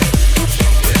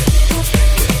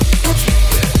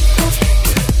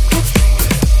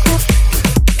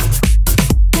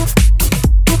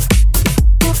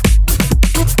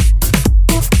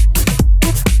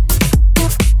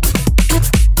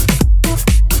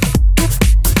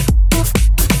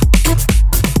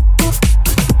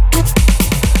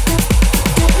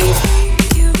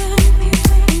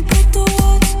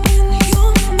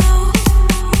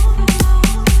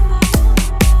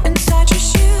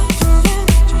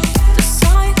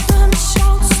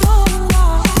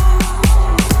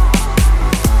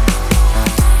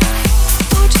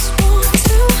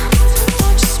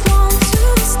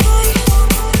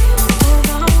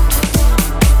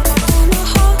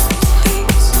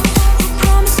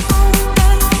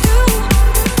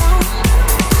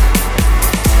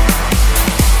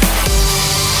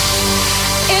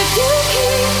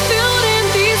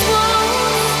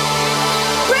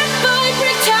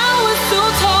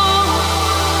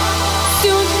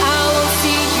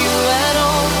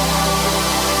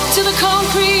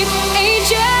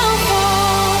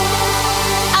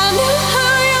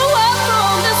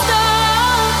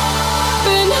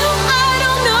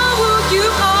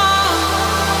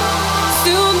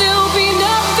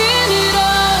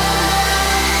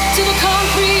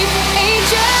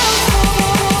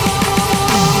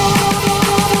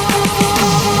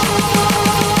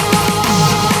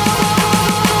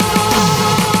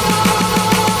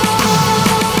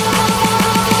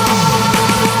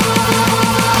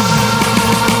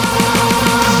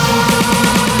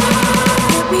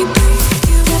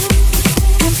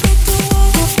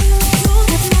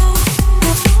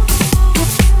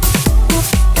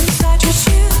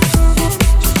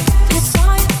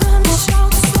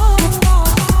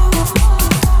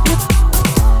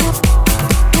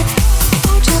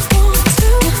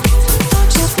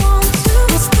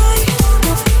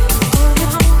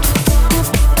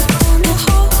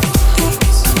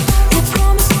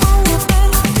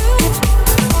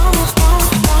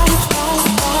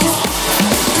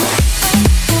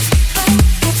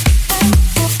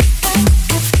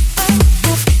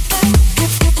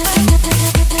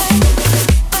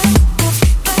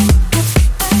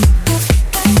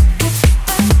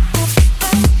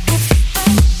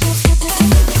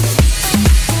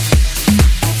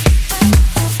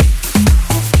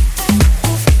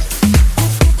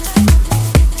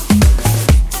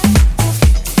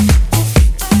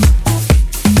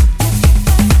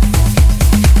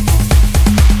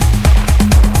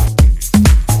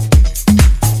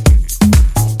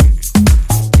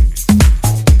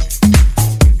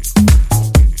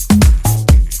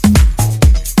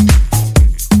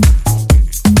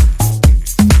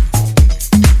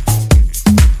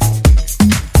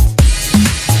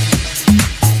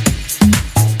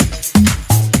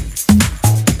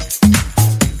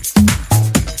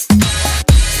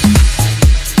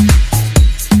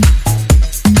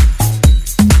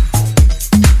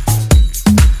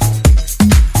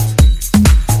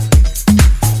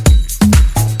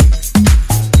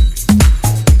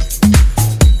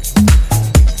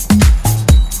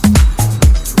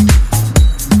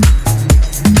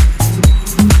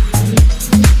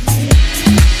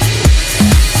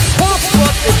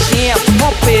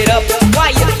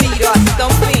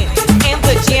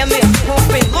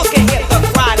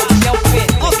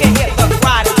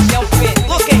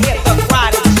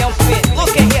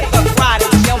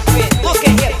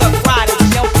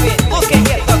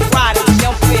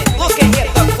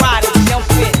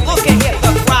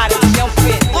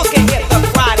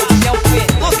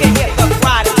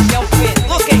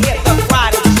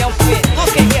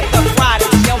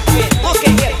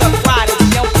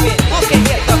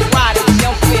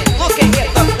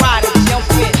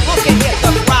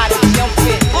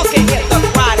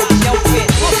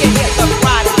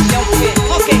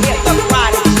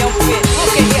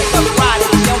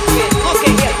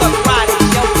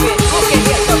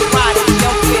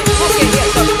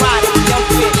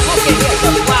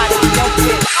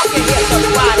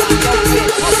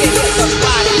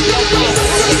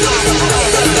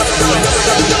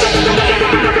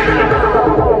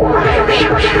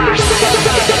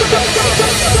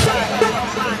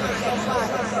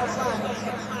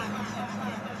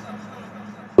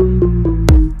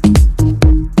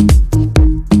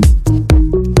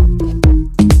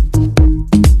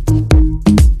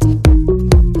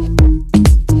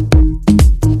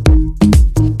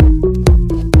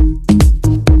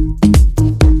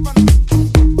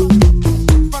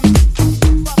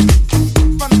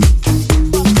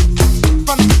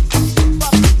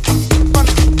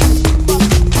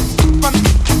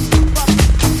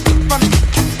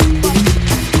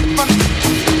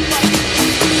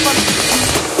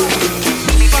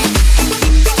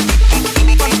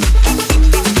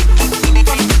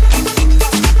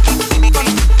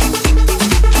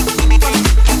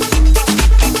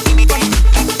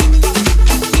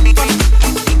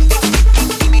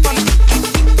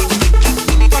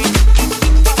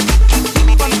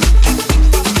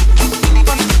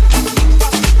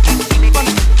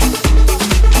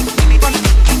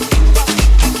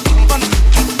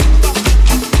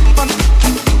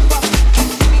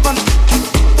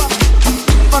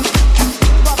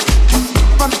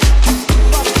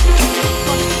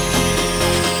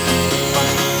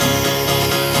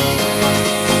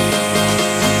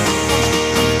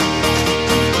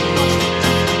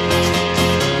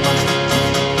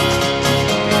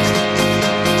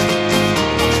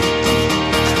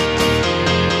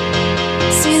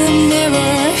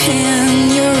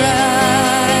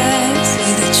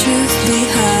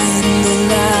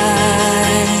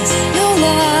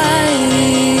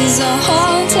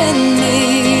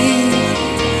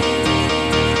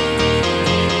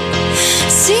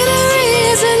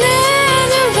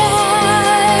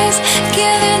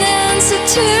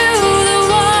 to the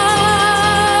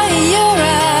why your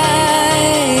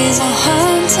eyes are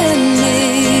haunting me.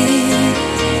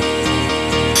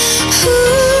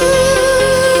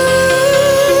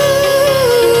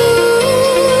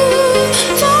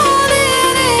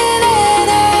 Falling in and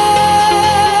out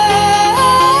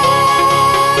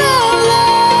of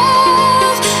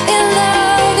love, in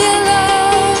love, in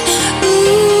love.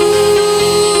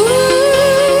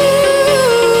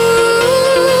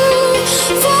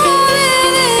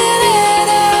 Falling in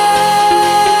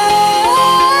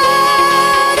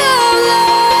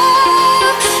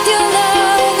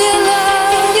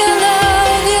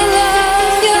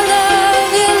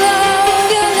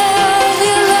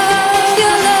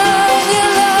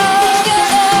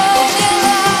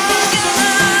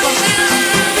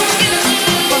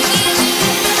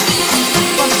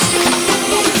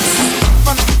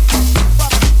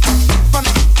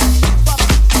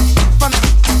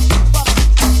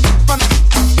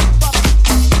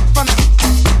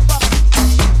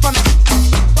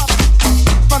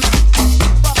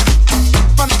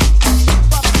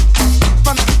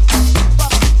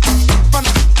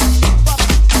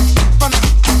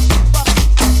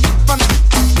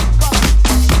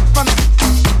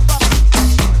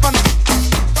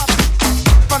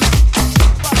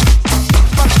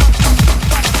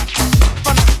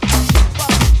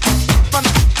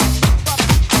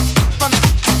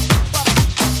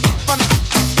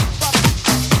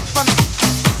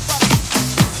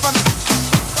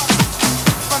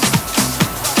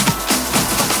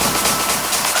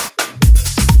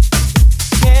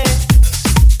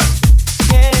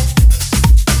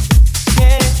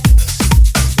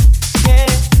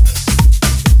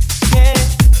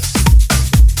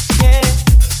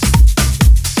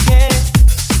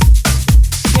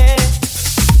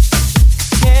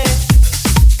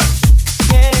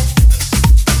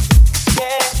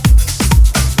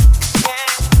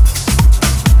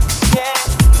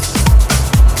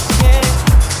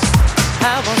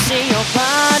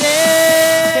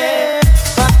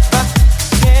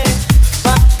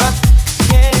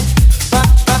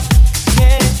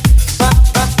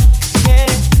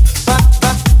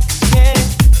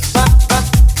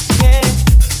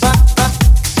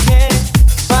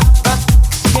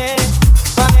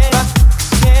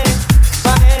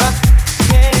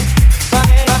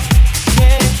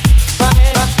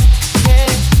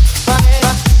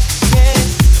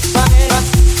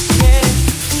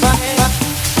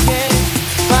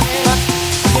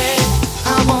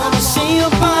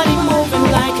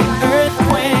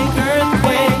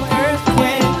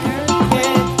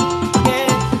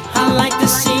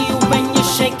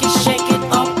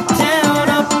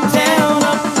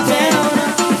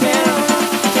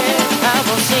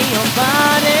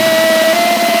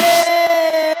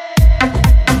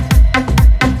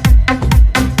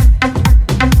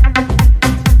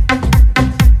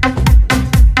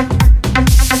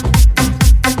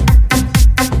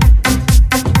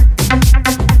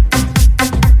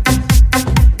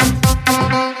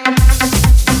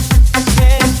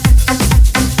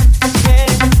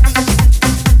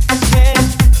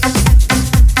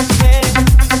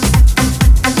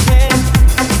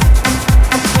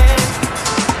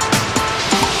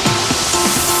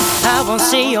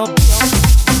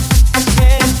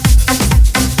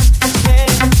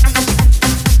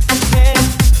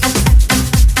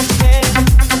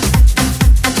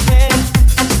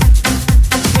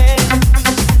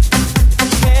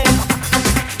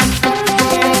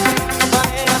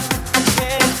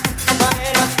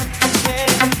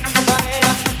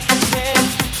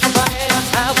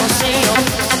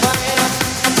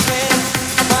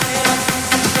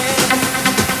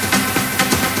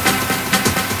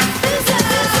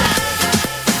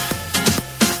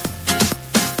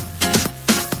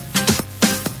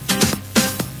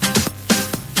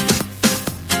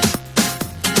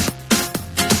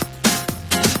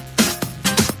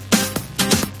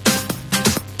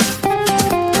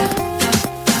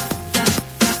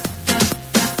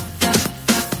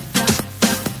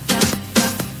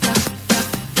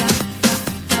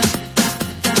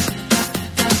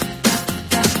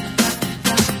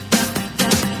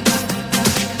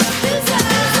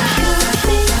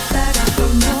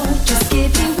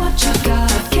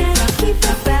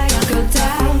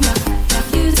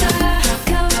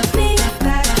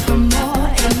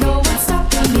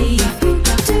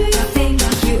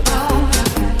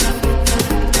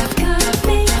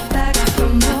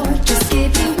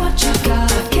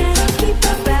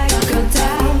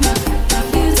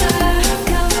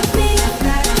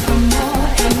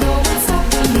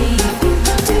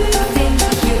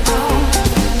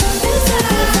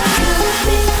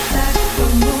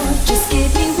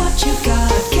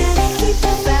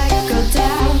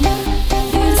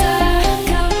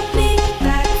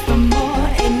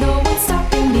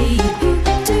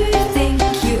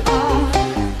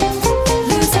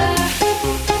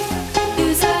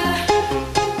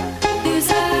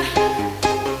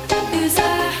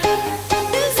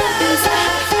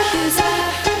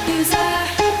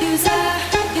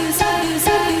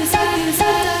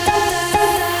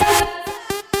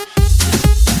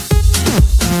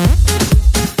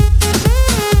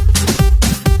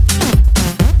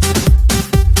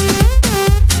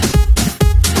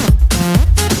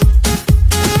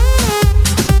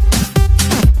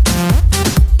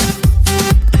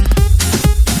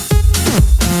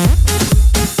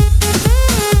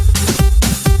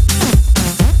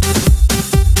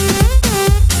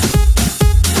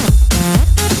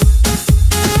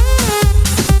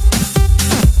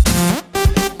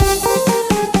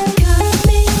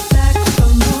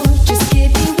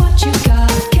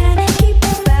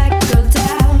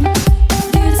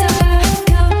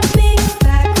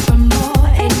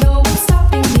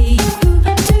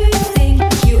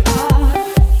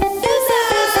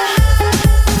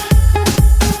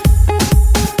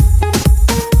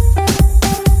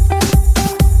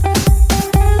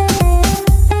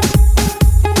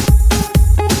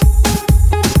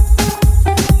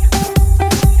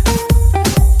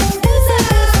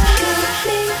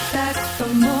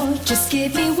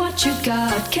what you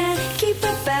got. Can't keep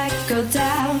it back, go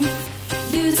down.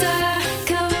 Loser,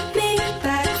 coming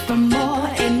back for more.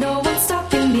 Ain't no one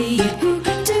stopping me. Who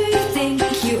do you think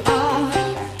you are?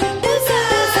 Loser,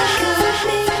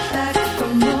 coming back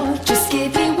for more. Just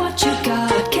give me what you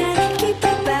got. Can't keep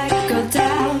it back, go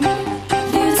down.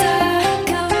 Loser,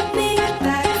 coming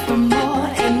back for more.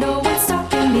 Ain't no one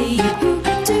stopping me. Who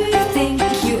do you think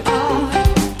you are?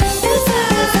 Loser,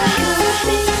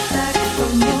 coming back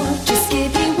for more. Just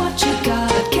give me what you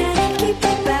got. Can't keep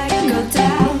it back, go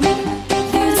down.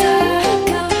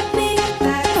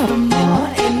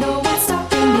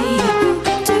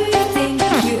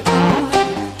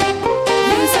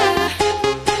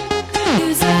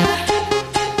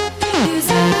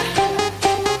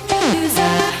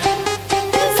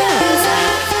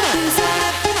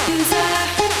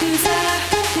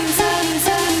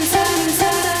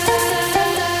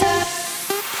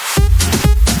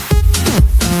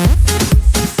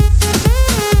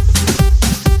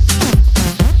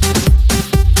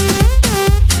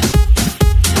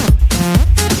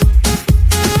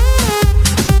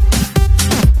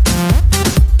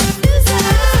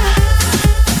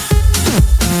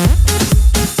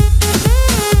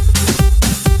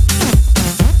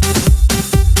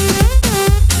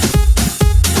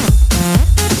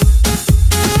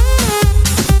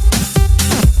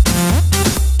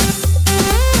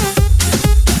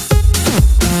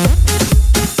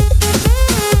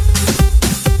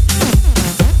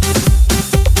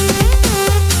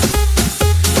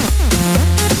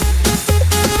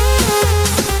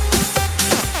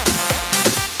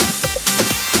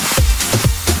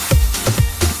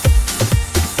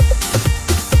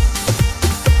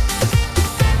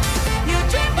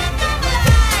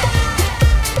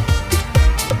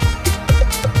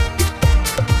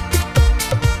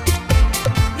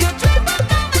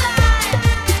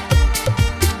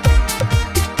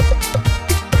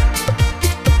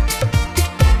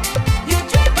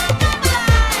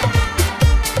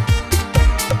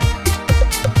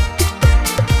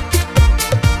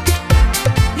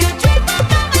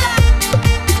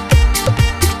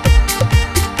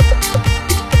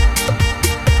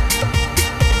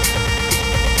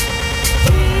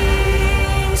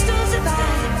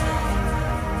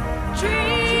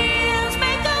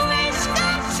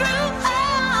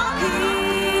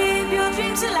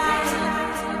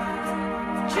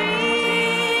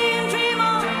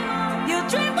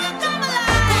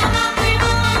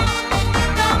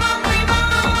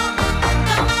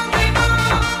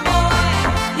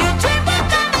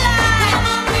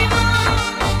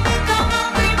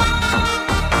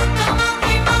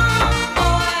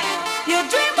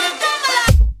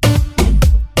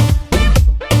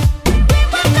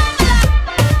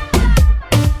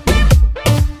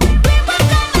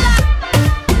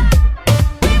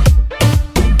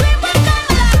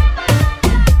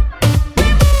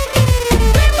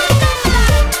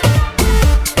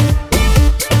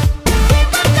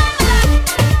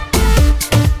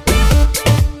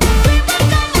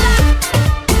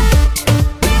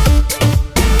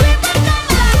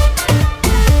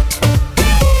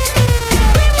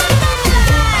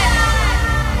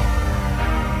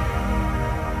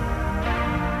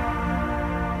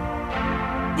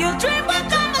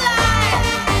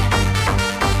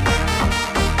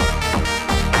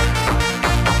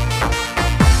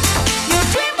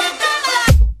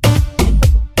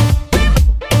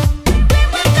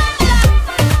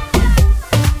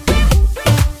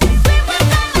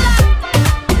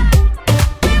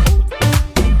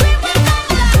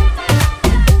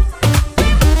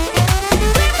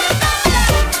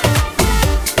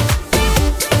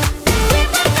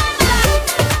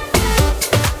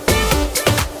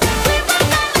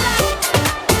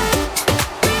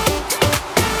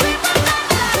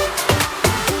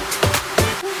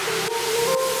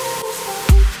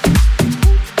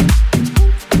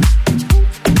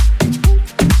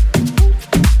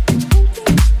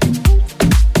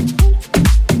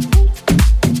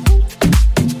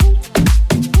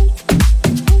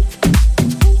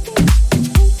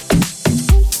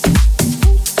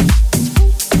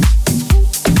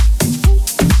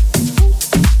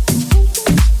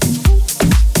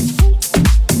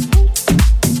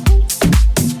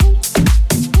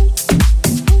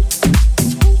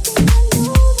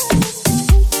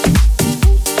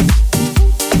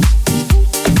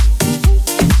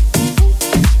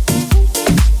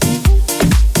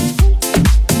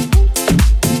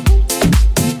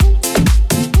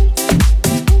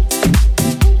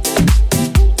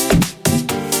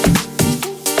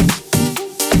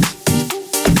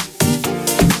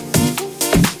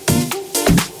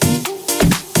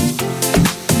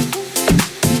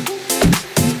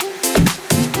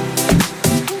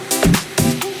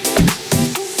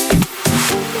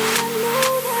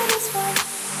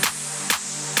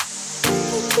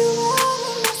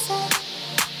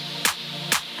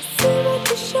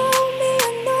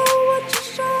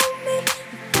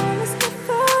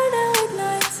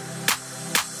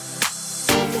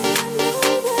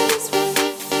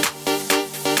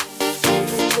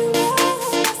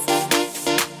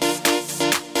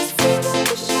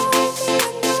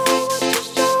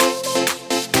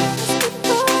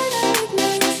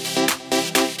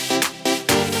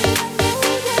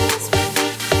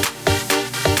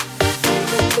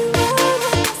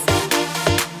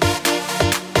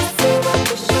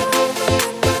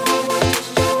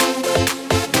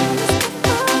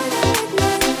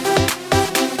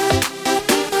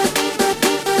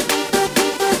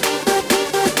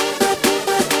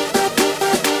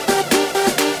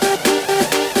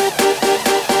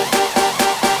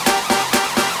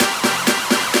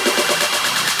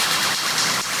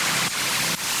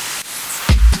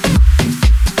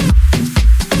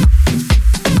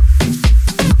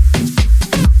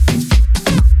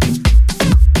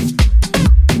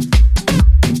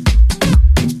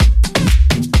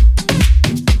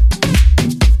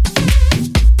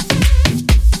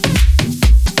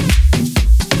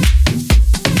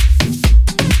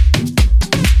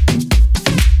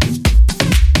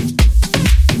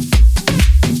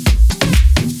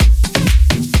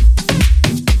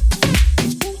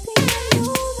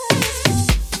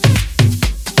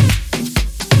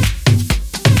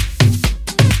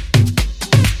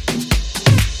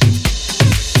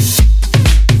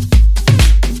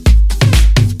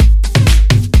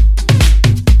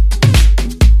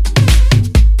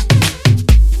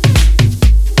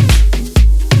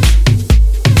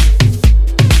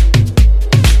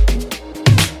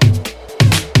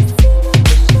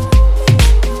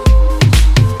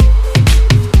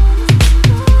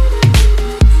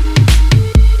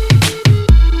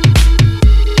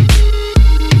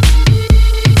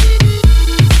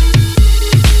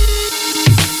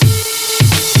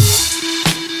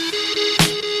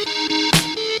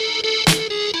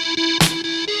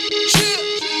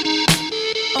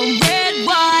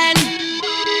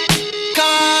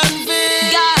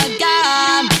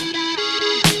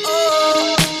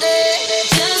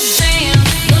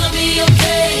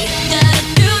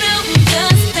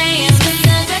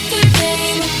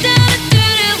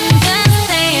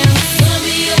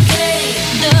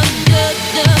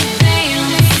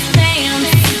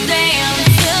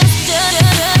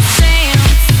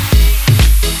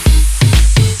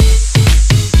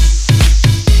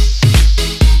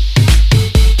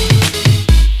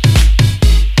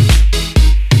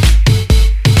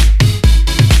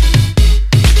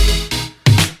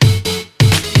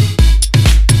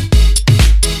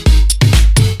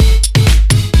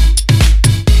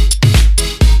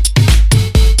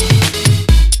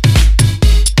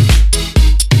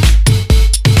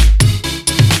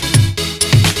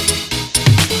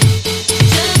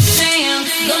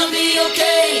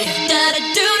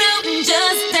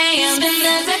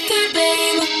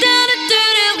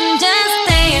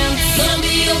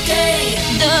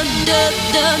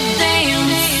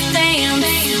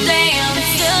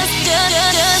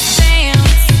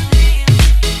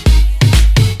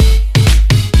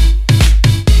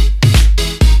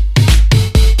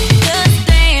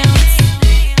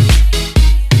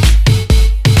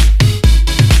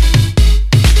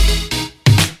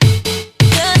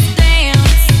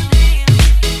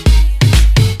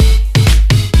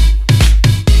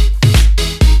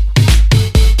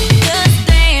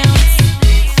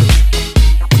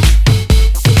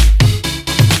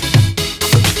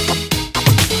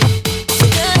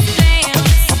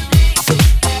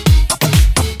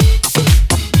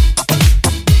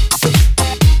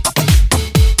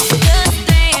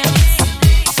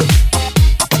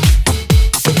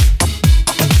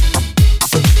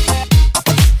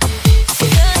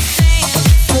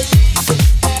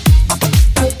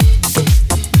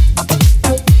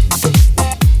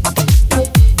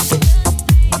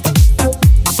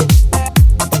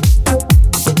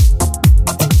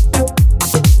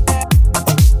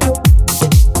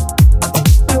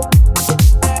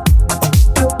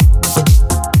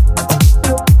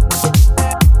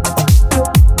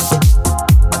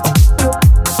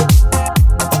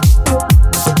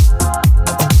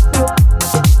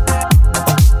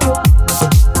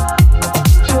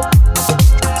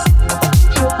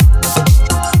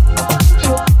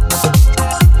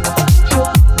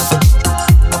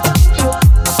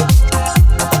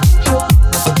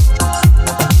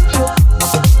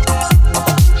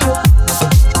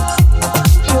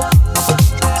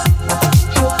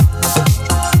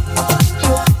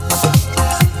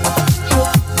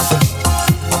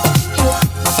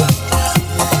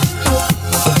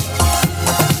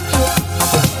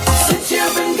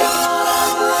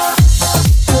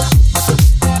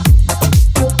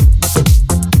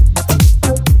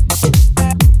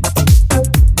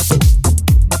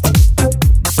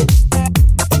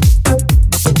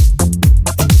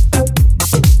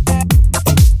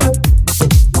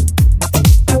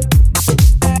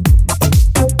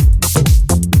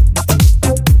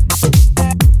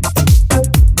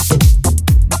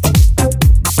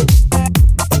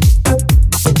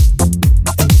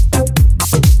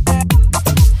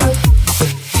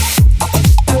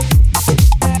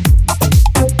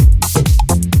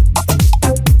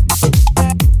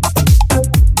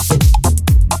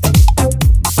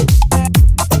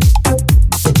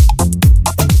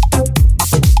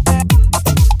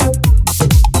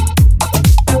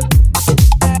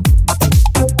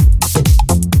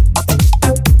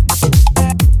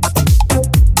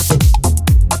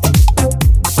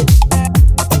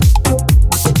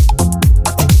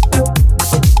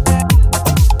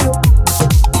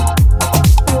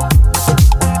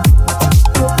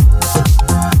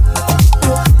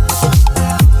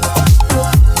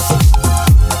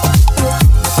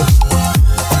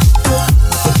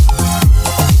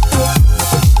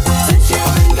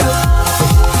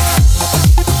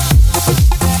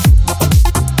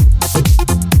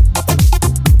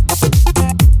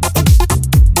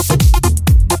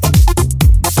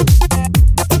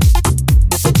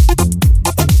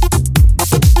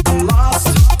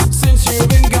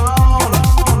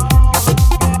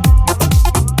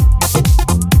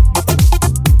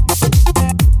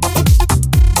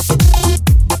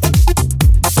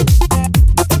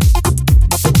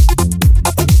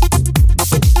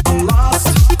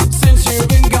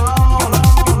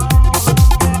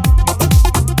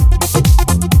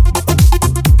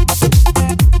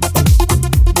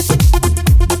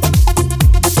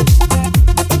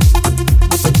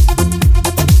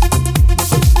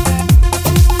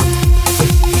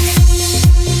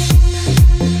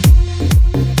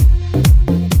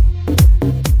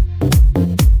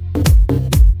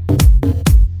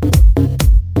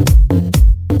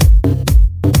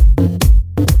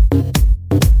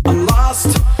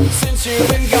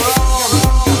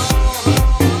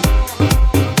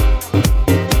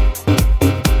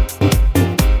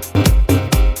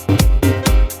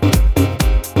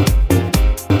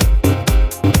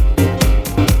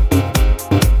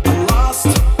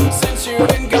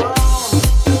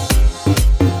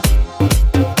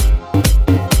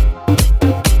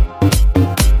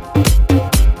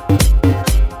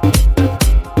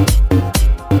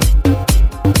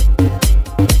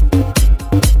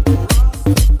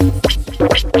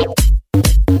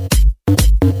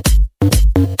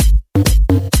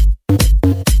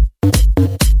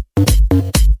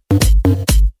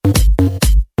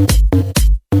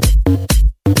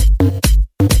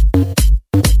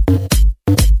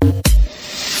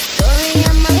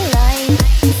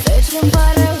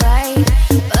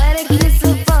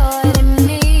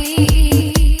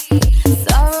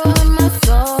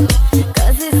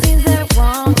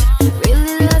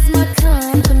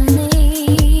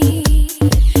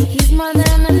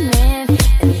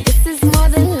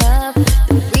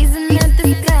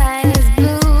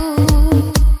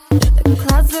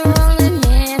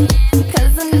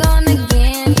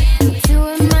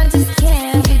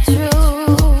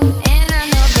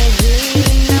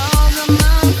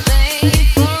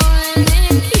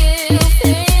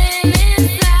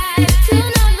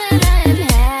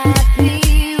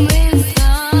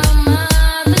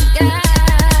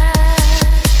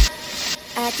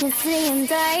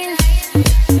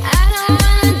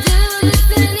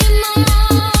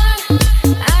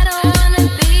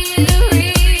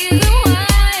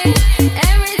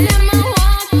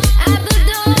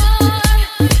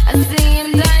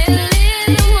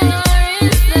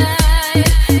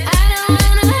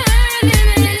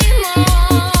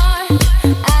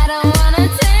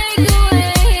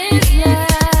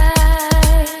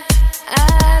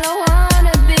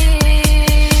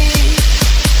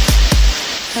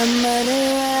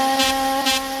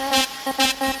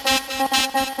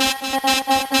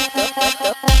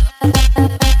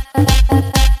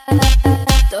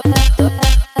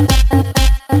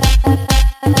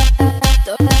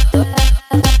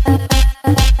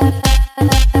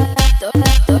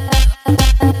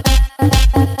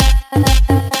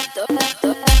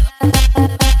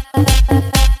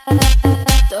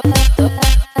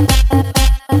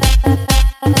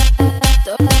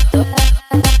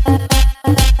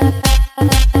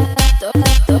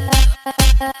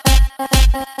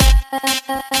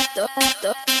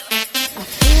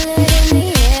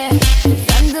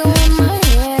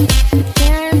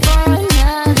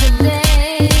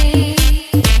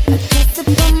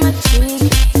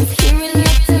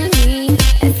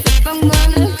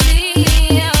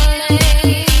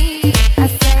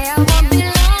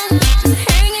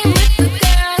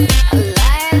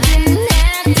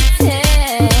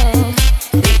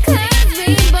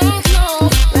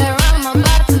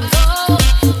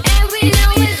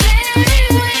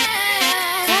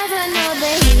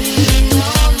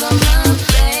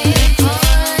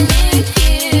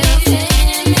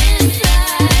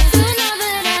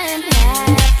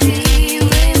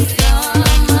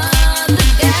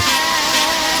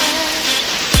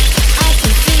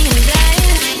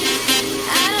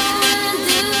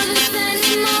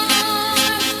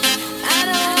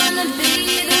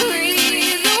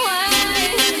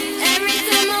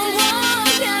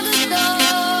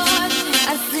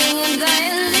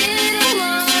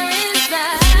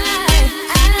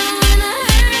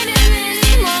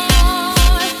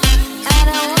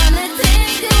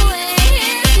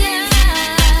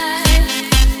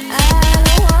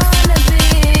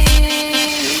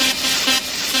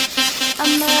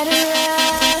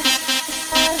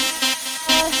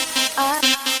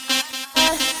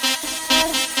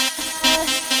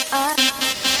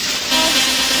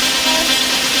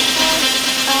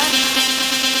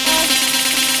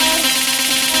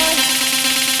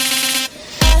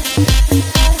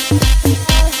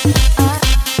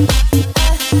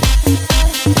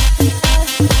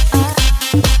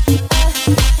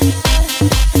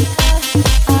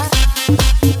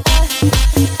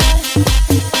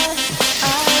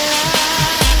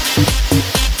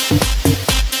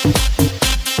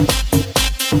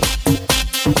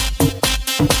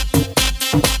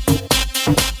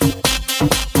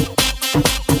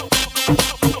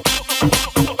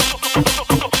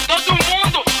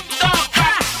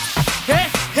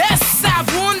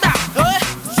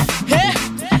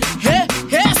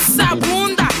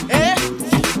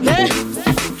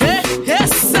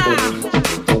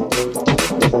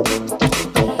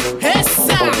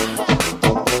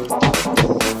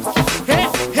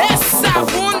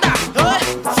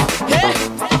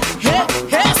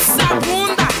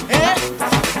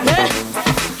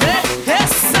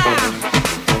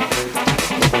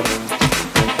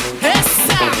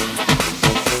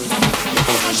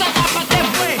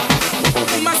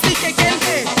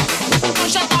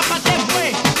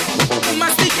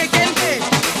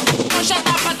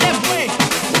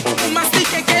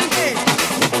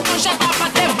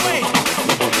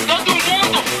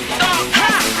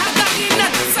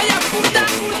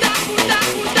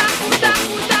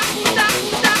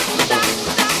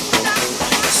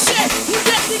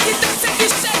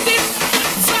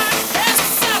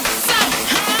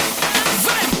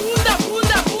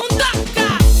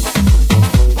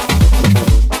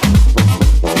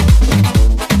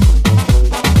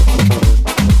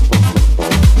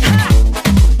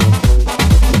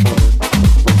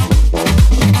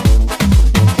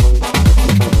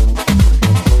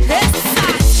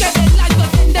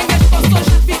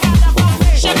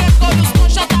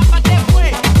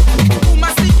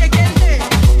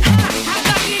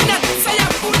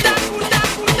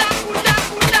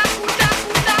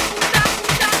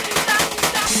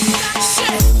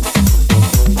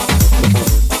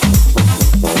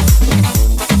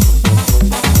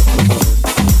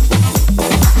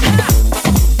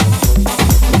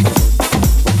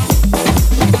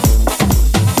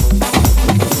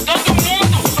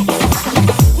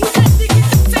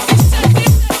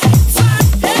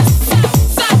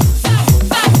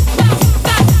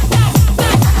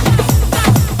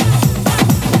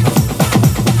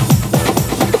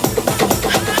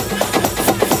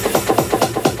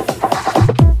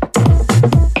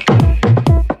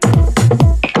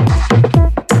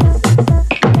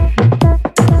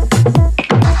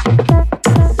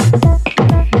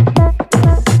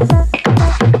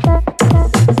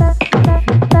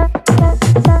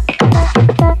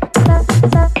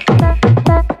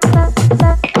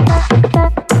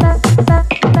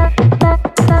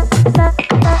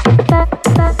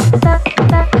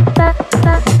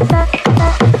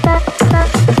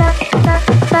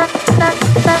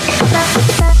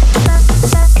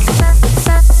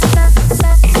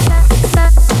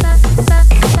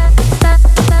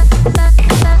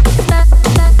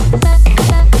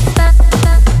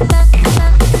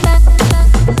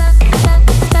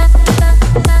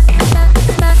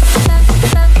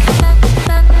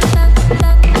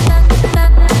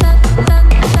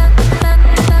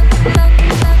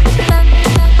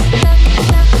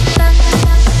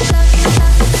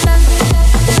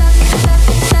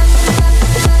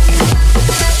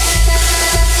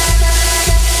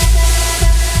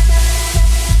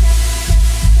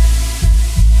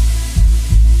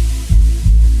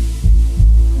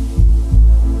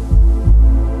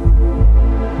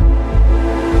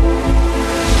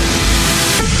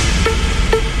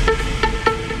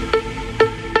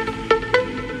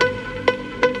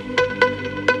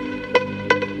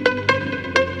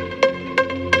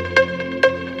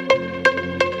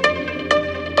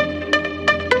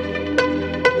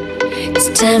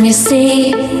 time you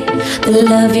see the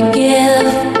love you give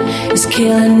is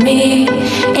killing me,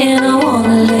 and I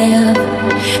wanna live.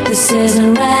 This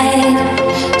isn't right.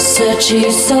 Search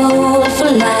your soul for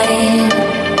light.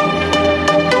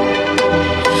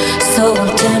 So I'm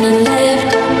turning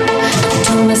left. I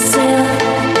told myself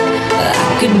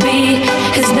I could be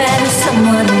as bad as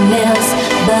someone else,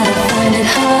 but I find it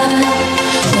hard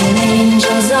when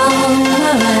angels on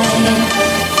my right.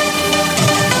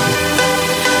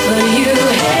 But you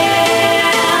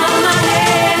held my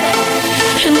hand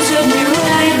and took me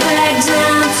right back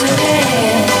down to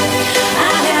hell.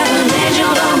 I have an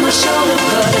angel on my shoulder,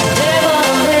 but a devil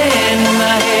in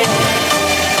my head.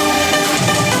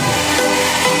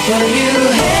 But you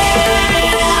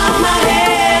held my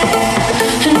hand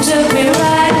and took me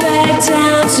right back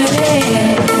down to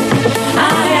hell.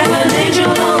 I have an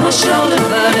angel on my shoulder,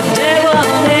 but a devil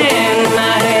in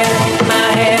my head, my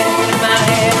head, my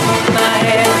head, my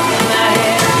head.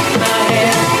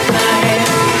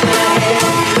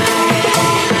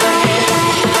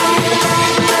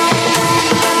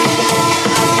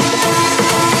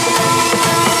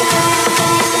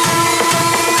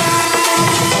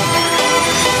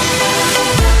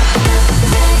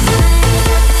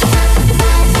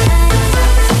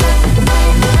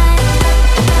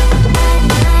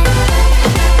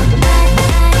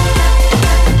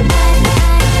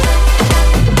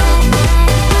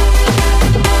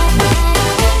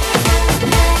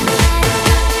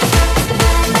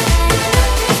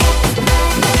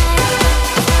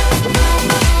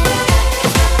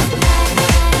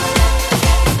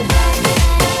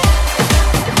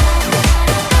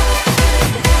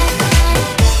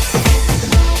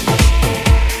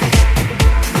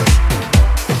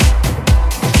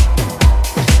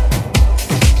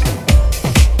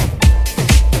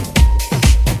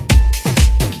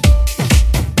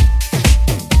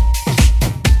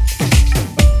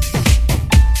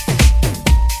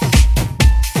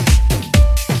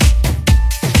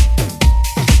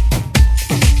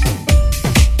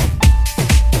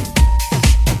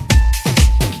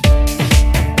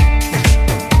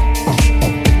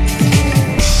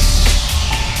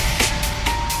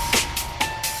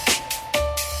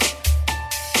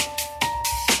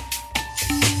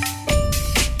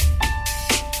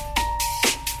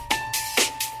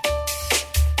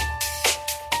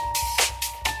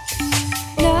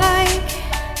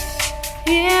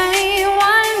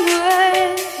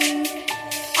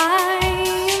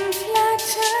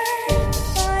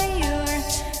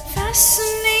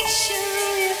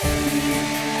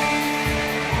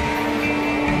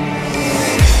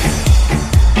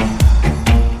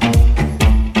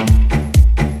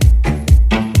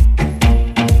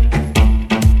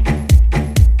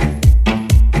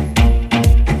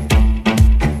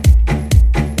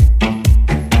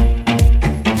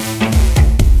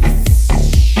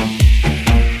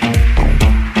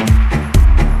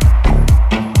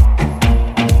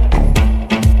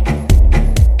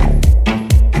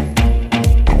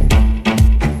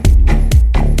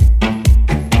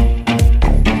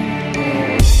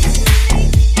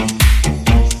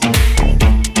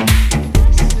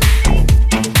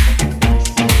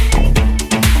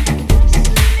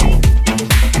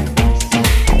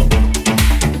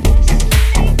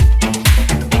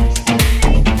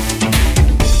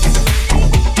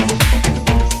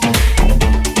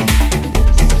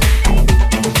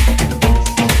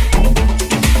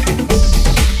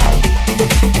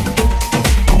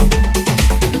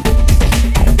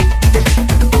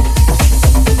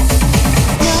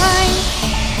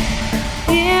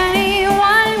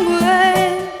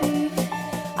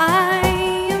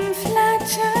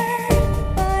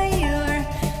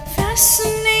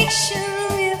 fascination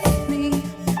with me.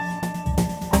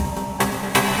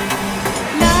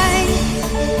 Like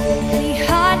any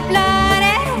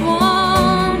hot-blooded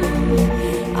one,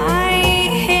 I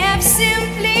have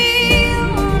simply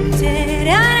wanted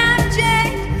an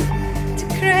object to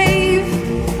crave.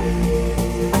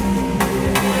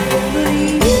 But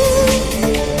you're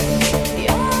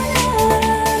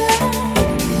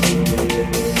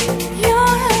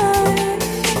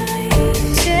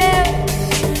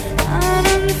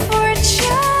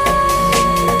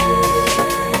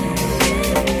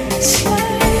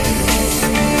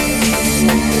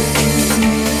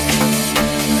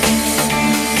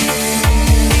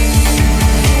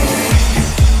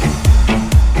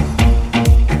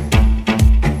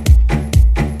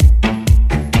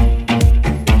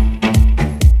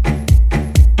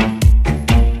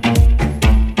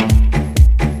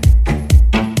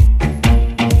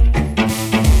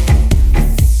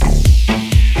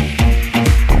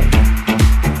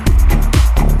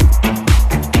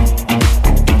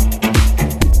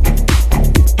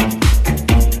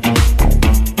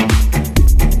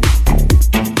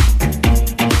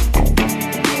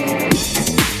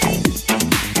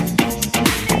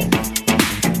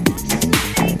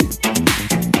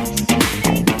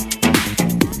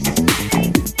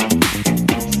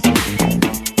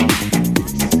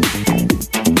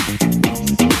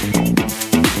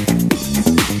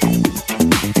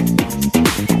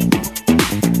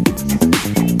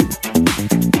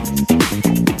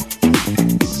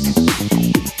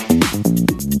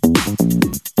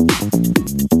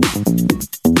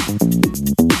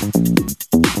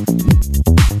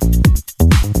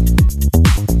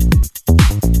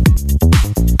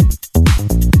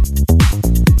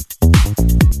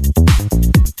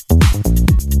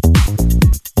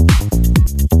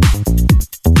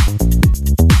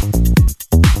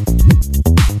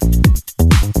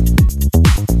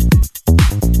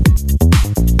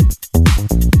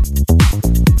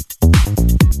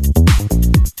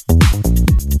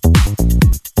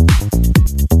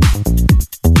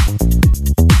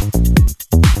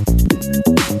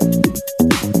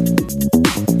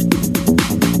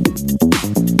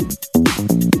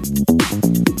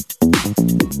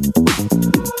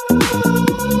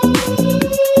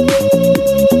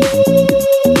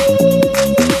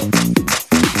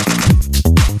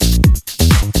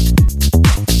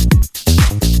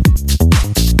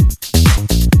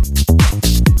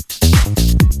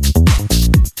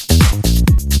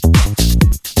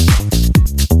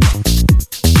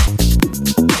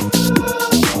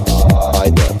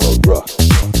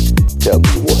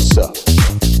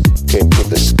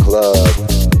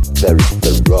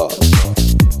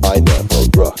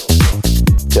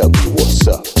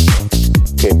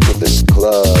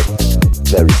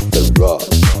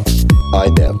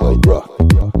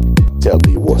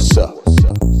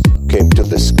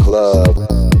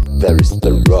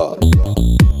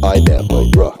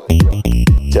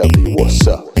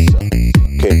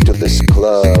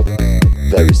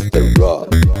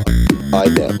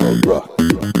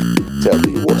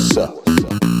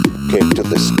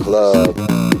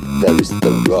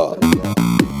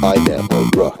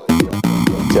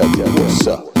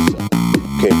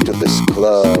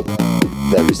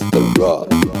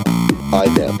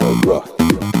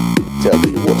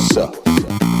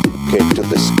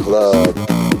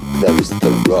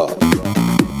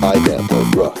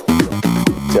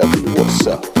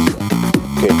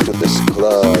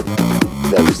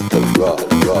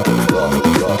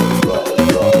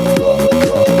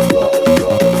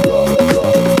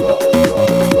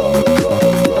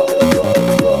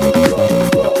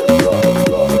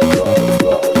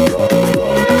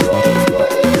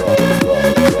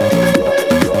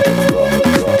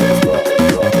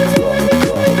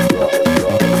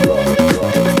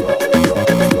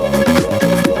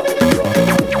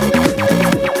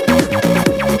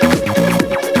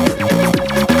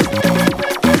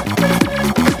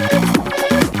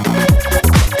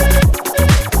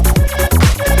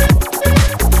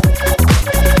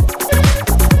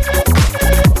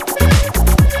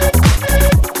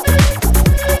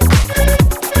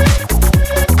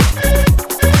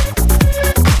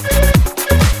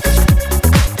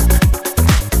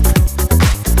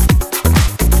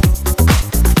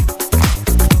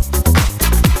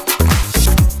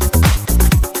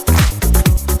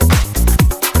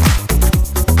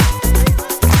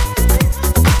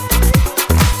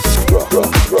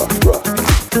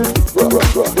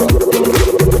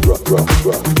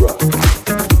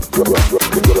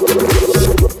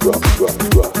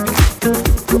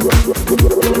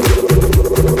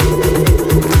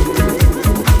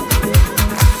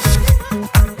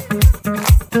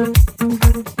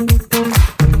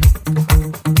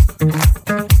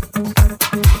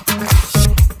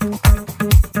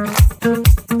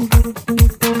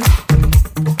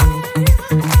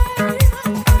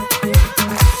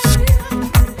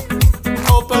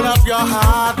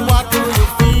heart, what do you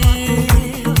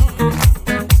feel?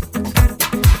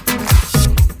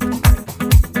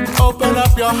 Open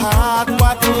up your heart,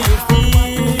 what do you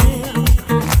feel?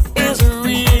 Is it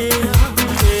real?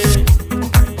 Yeah.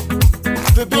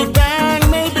 The Big Bang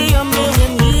may be a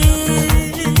million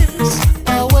years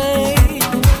away.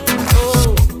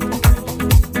 Oh,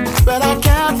 but I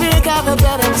can't think of a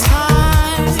better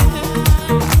time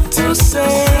to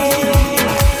say.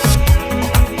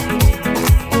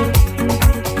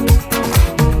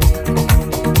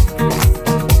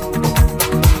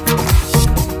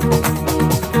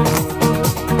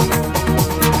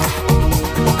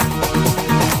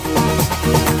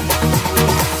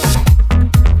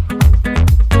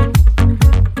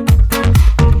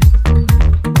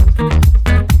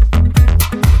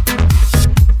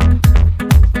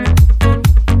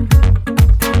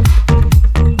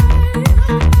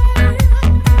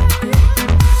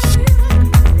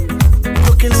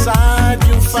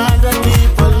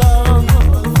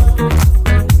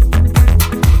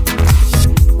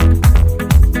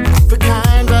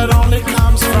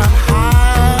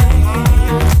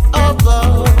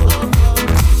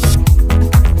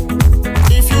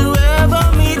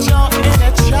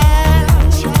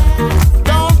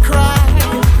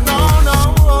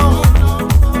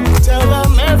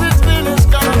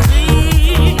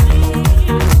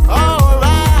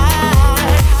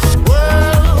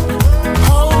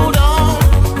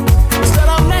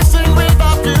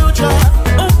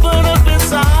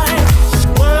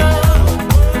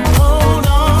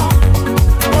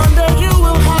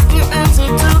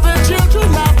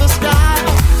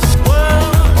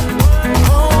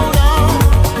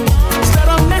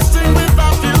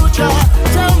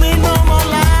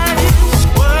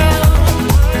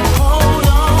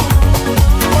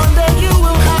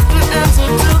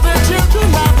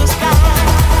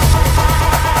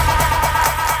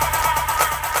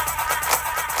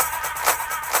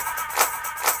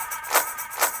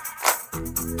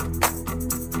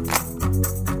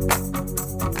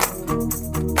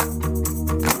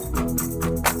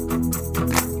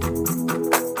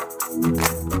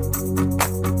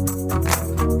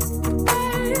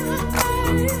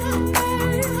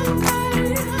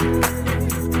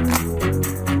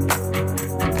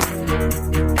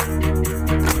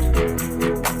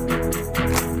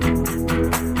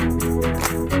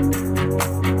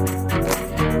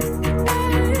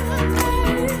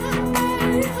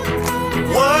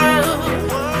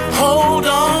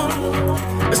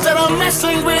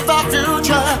 Messing with our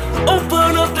future,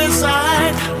 open up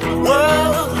inside.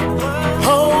 World,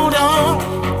 hold on.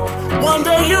 One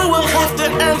day you will have to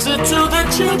answer to the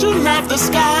children of the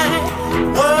sky.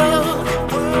 World,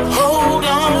 hold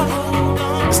on.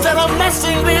 Instead of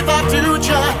messing with our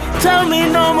future, tell me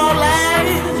no more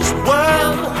lies.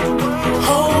 World,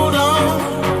 hold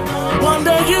on. One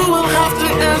day you will have to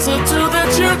answer to the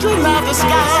children of the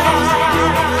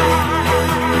sky.